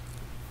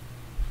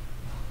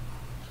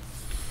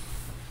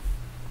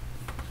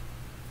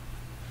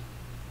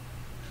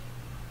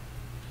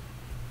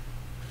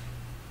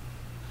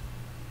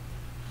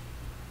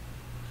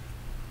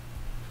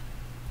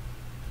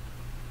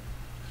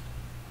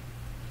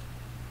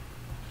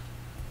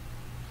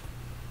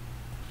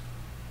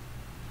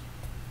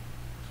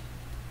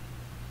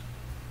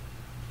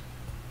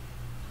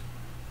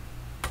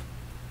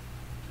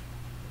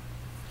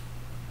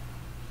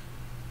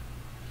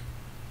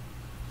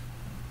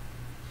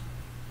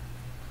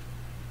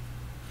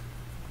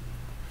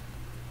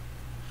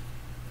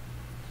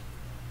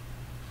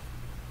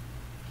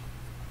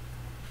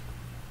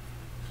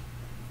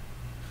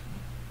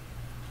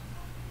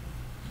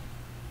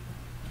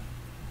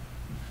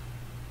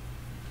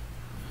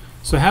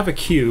 So I have a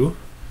queue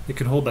that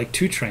can hold like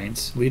 2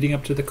 trains leading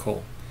up to the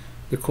coal.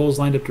 The coal is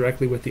lined up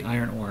directly with the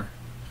iron ore.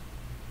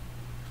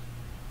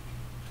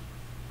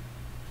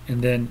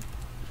 And then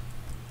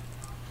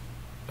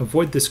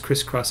avoid this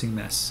crisscrossing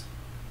mess.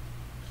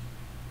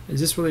 Is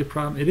this really a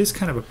problem? It is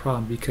kind of a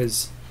problem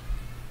because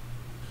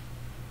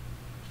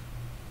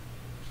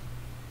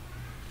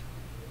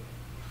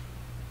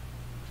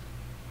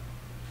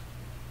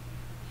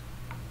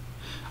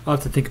I'll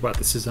have to think about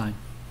this design.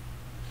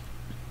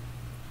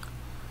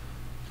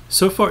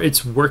 So far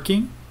it's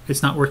working.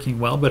 It's not working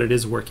well, but it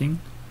is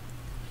working.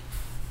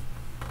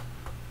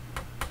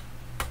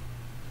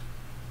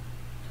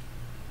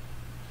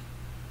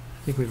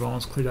 I think we've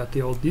almost cleared out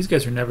the old. These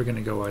guys are never going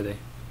to go, are they?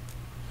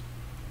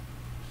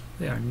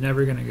 They are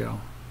never going to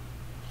go.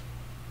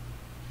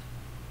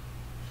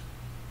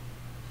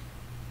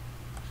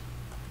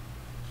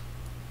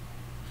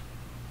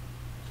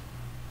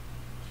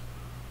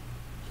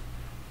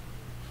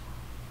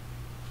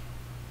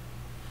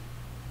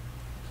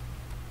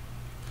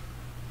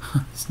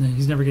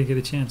 He's never going to get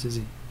a chance, is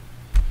he?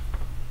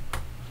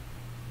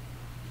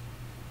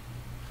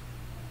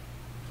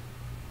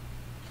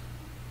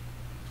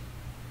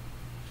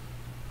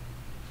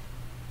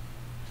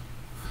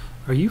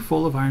 Are you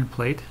full of iron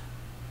plate?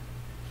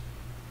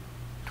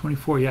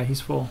 24, yeah, he's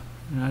full.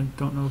 And I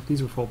don't know if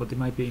these are full, but they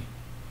might be.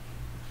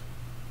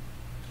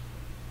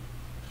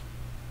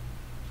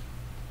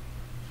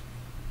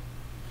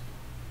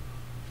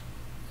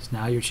 Is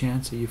now your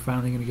chance? Are you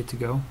finally going to get to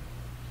go?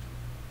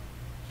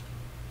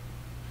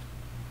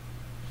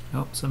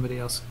 Nope, somebody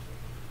else.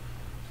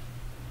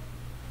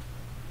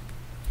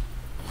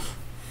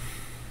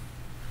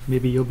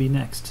 Maybe you'll be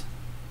next.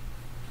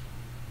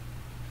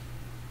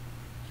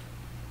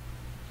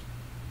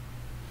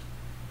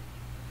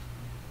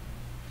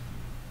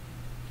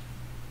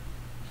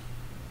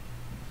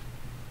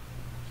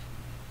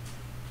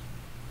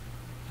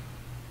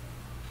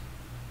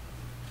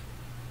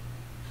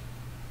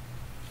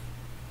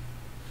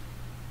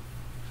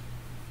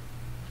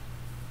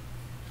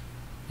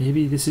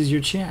 Maybe this is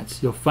your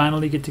chance. You'll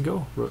finally get to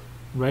go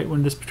right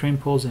when this train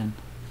pulls in.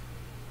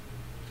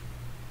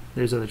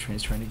 There's other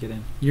trains trying to get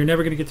in. You're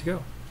never going to get to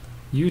go.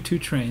 You two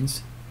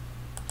trains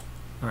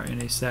are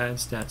in a sad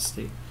stat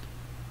state.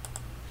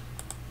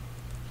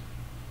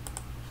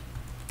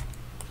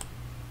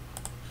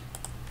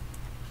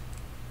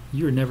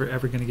 You're never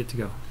ever going to get to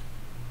go.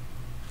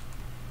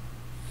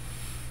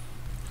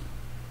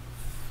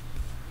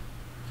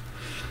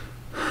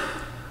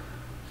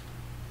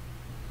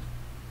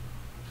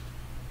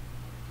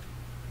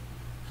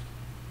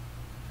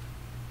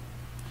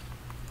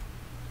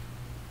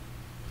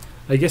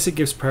 I guess it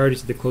gives priority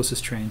to the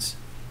closest trains.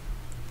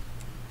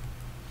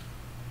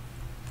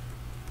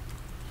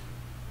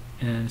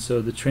 And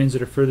so the trains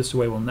that are furthest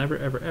away will never,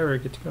 ever, ever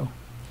get to go.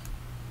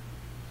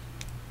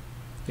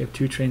 We have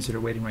two trains that are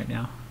waiting right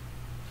now.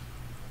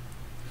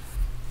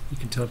 You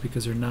can tell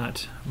because they're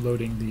not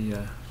loading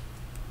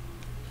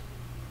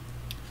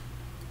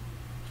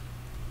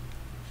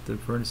the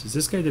furnaces.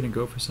 This guy didn't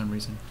go for some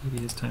reason.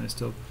 Maybe his time is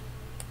still,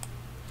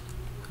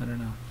 I don't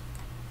know.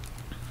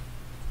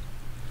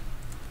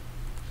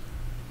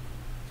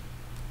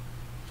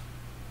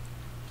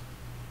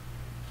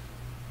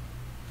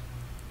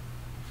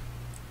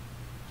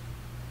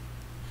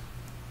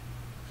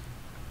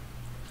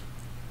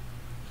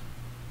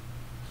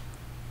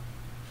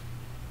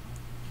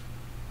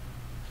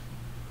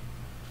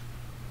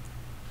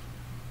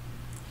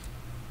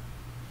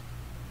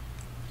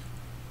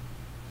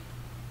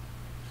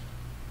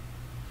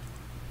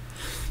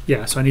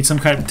 Yeah, so I need some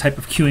kind of type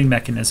of queuing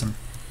mechanism.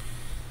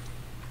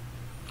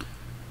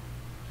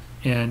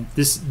 And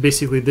this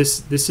basically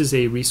this is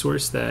a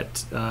resource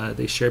that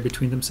they share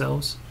between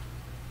themselves,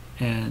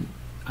 and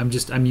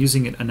I'm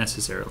using it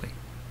unnecessarily.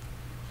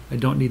 I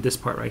don't need this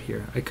part right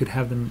here. I could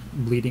have them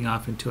bleeding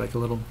off into like a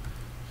little,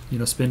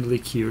 spindly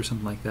queue or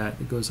something like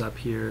that. It goes up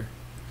here.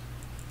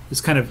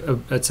 It's kind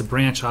of it's a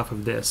branch off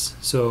of this.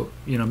 So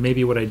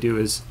maybe what I do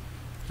is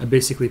I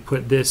basically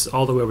put this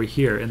all the way over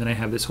here, and then I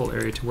have this whole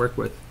area to work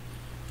with.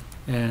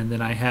 And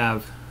then I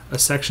have a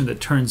section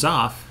that turns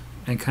off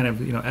and kind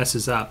of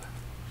S's up,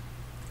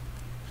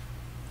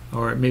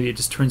 or maybe it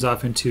just turns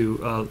off into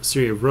a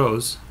series of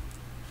rows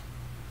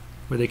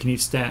where they can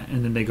each stat,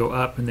 and then they go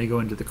up and they go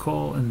into the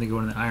coal and they go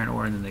into the iron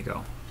ore and then they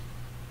go.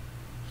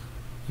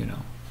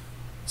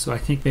 So I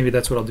think maybe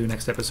that's what I'll do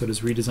next episode,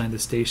 is redesign the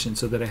station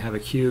so that I have a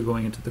queue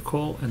going into the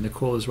coal, and the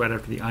coal is right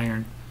after the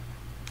iron,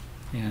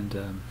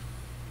 and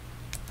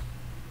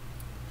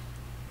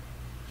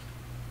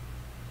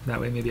that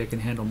way maybe I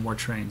can handle more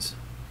trains,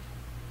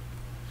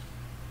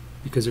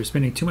 because they're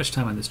spending too much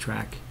time on this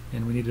track,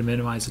 and we need to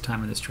minimize the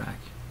time on this track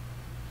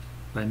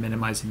by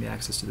minimizing the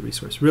access to the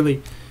resource.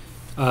 Really,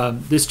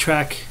 this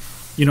track,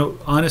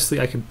 honestly,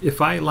 if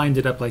I lined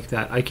it up like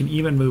that, I can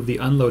even move the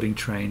unloading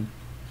train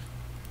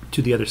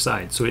to the other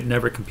side, so it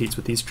never competes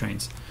with these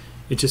trains.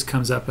 It just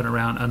comes up and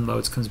around,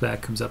 unloads, comes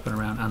back, comes up and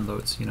around,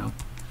 unloads,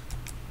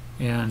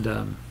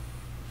 and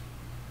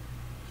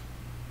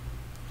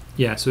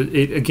yeah, so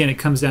again, it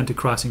comes down to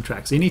crossing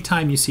tracks.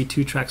 Anytime you see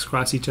two tracks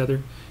cross each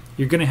other,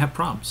 you're going to have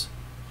problems.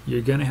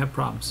 You're going to have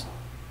problems.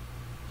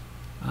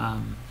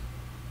 And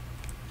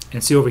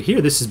see over here,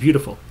 this is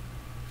beautiful.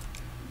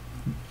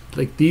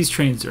 Like, these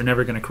trains are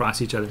never going to cross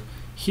each other.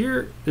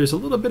 Here, there's a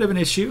little bit of an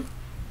issue.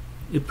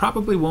 It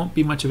probably won't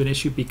be much of an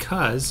issue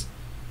because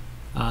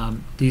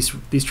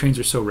these trains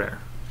are so rare.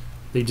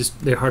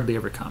 They hardly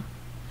ever come.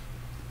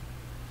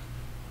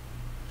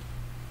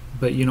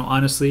 But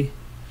honestly,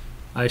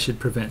 I should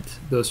prevent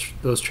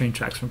those train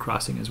tracks from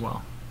crossing as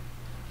well,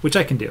 which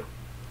I can do.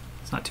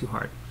 It's not too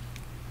hard.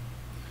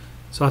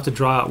 So I'll have to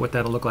draw out what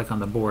that'll look like on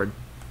the board.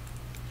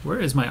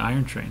 Where is my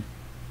iron train?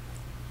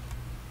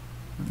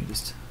 Let me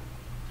just...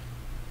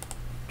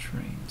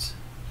 trains.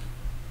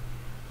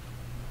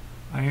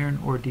 Iron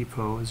ore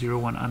depot,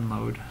 01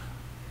 unload.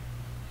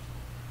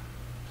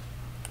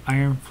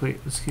 Iron plate,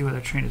 let's see where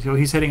that train is. Oh,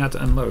 he's heading out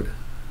to unload.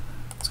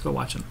 Let's go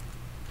watch him.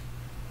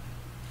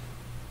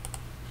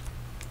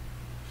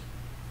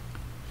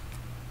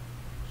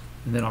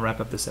 And then I'll wrap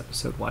up this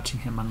episode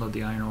watching him unload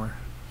the iron ore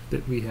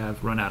that we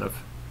have run out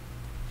of.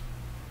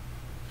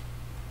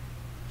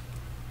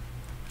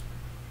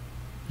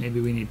 Maybe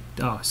we need...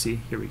 oh, see,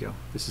 here we go.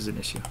 This is an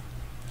issue.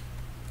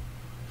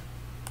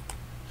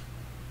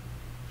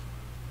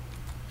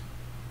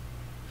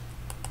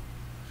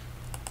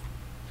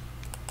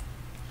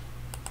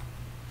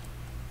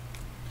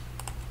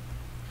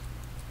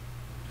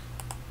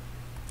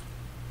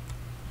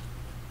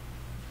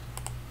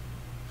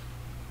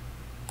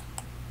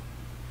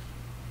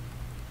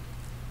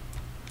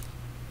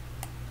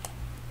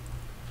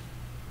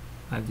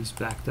 I have these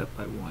backed up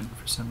by 1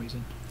 for some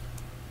reason.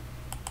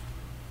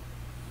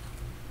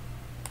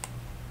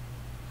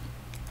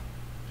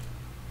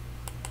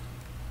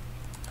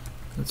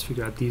 Let's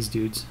figure out these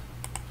dudes.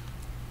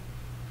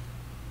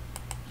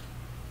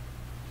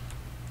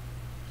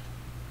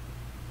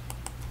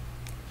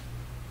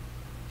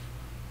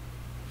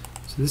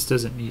 So this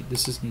doesn't need,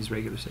 this just needs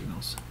regular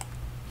signals.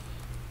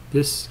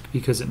 This,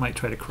 because it might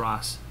try to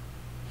cross.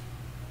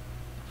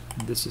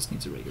 And this just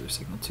needs a regular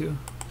signal too.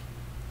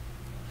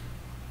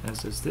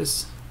 As does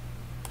this.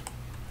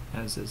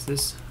 As does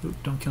this. Oop,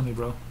 don't kill me,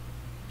 bro.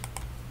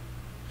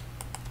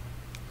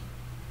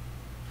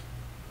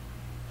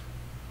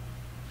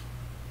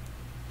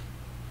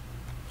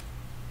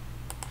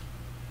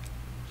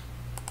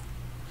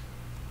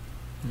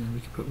 And then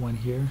we can put one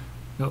here.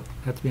 Nope,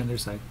 have to be on their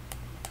side.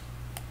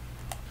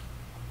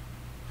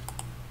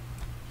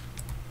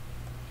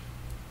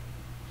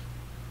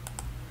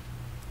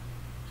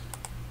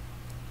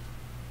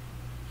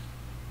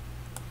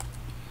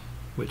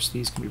 Which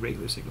these can be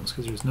regular signals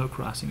because there's no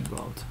crossing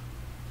involved.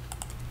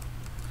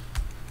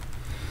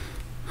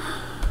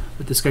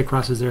 But this guy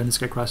crosses there and this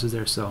guy crosses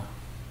there, so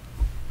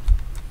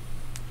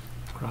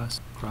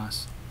cross,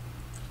 cross,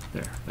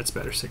 there. That's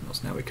better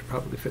signals. Now we could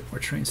probably fit more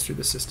trains through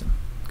the system,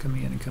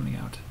 coming in and coming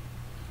out.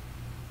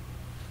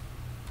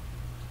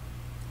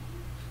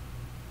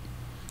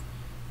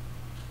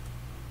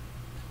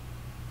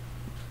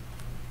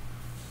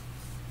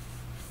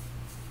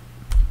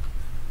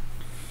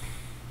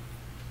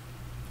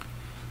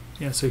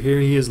 Yeah, so here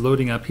he is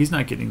loading up. He's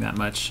not getting that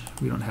much.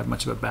 We don't have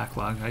much of a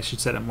backlog. I should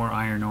set up more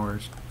iron ore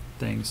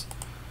things.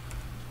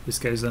 This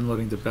guy's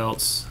unloading the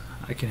belts.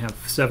 I can have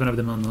 7 of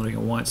them unloading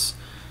at once,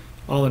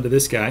 all into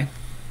this guy.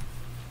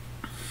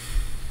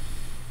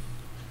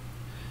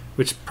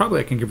 Which probably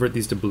I can convert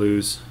these to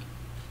blues.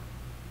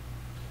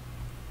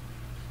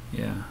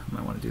 Yeah, I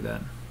might want to do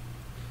that.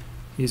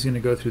 He's going to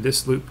go through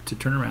this loop to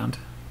turn around,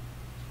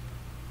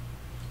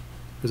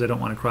 because I don't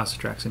want to cross the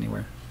tracks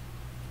anywhere.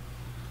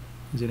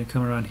 He's going to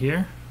come around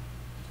here,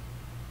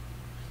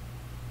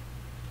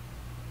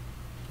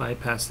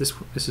 bypass this.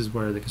 This is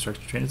where the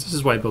construction train is. This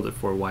is why I build it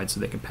 4 wide,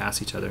 so they can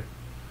pass each other.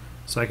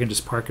 So I can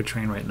just park a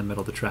train right in the middle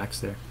of the tracks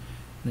there.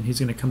 And then he's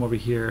going to come over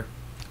here.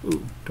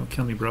 Ooh, don't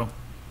kill me, bro.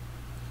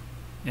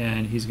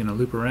 And he's going to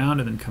loop around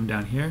and then come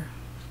down here.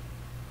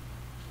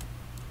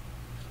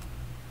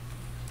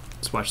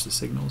 Let's watch the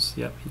signals.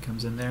 Yep, he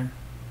comes in there.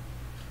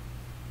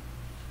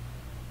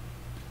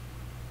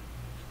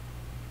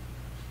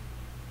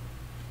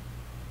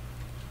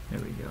 There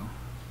we go.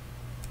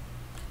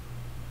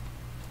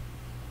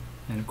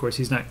 And of course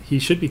he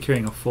should be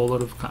carrying a full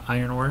load of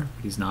iron ore,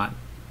 but he's not.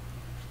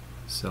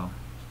 So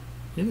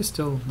it is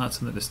still not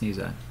something to sneeze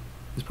at.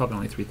 There's probably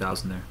only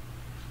 3,000 there.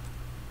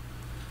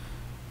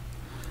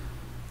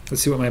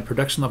 Let's see what my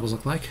production levels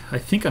look like. I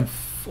think I'm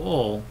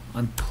full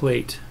on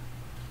plate.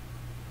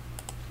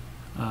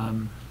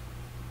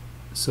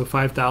 So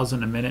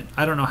 5,000 a minute.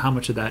 I don't know how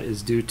much of that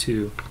is due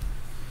to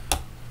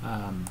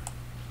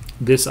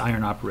this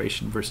iron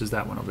operation versus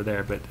that one over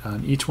there, but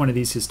each one of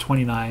these is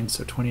 29,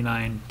 so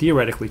 29,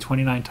 theoretically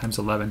 29 times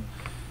 11,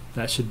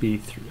 that should be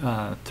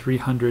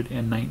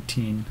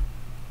 319,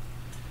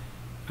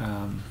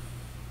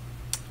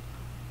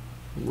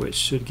 which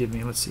should give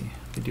me, let's see,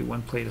 I do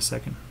 1 plate a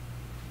second,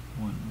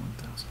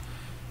 1,000,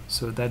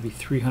 so that'd be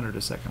 300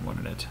 a second,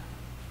 wouldn't it?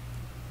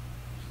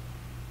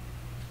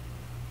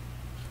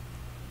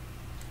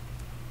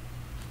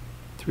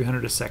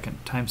 $300 a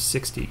second times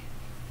 60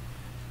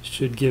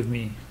 should give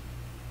me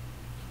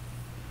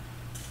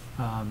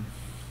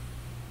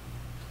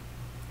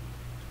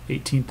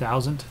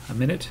 18,000 a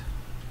minute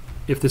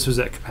if this was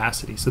at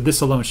capacity. So this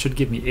alone should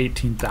give me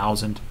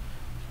 18,000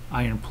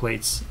 iron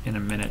plates in a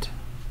minute.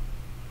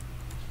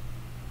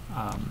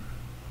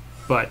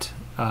 But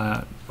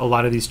a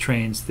lot of these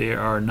trains, they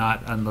are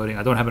not unloading.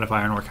 I don't have enough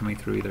iron ore coming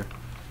through either.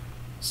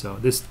 So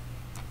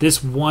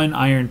this one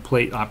iron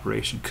plate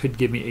operation could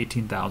give me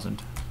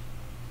 18,000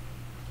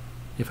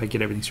 if I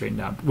get everything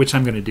straightened out, which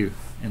I'm going to do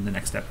in the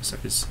next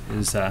episode. Is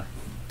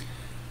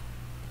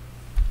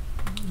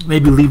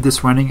maybe leave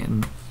this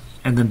running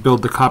and then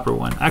build the copper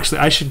one. Actually,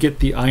 I should get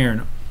the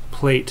iron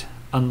plate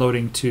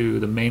unloading to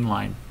the main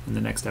line in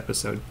the next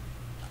episode.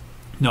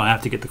 No, I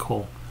have to get the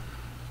coal.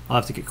 I'll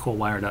have to get coal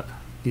wired up.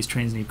 These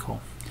trains need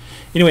coal.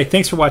 Anyway,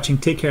 thanks for watching.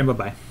 Take care and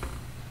bye-bye.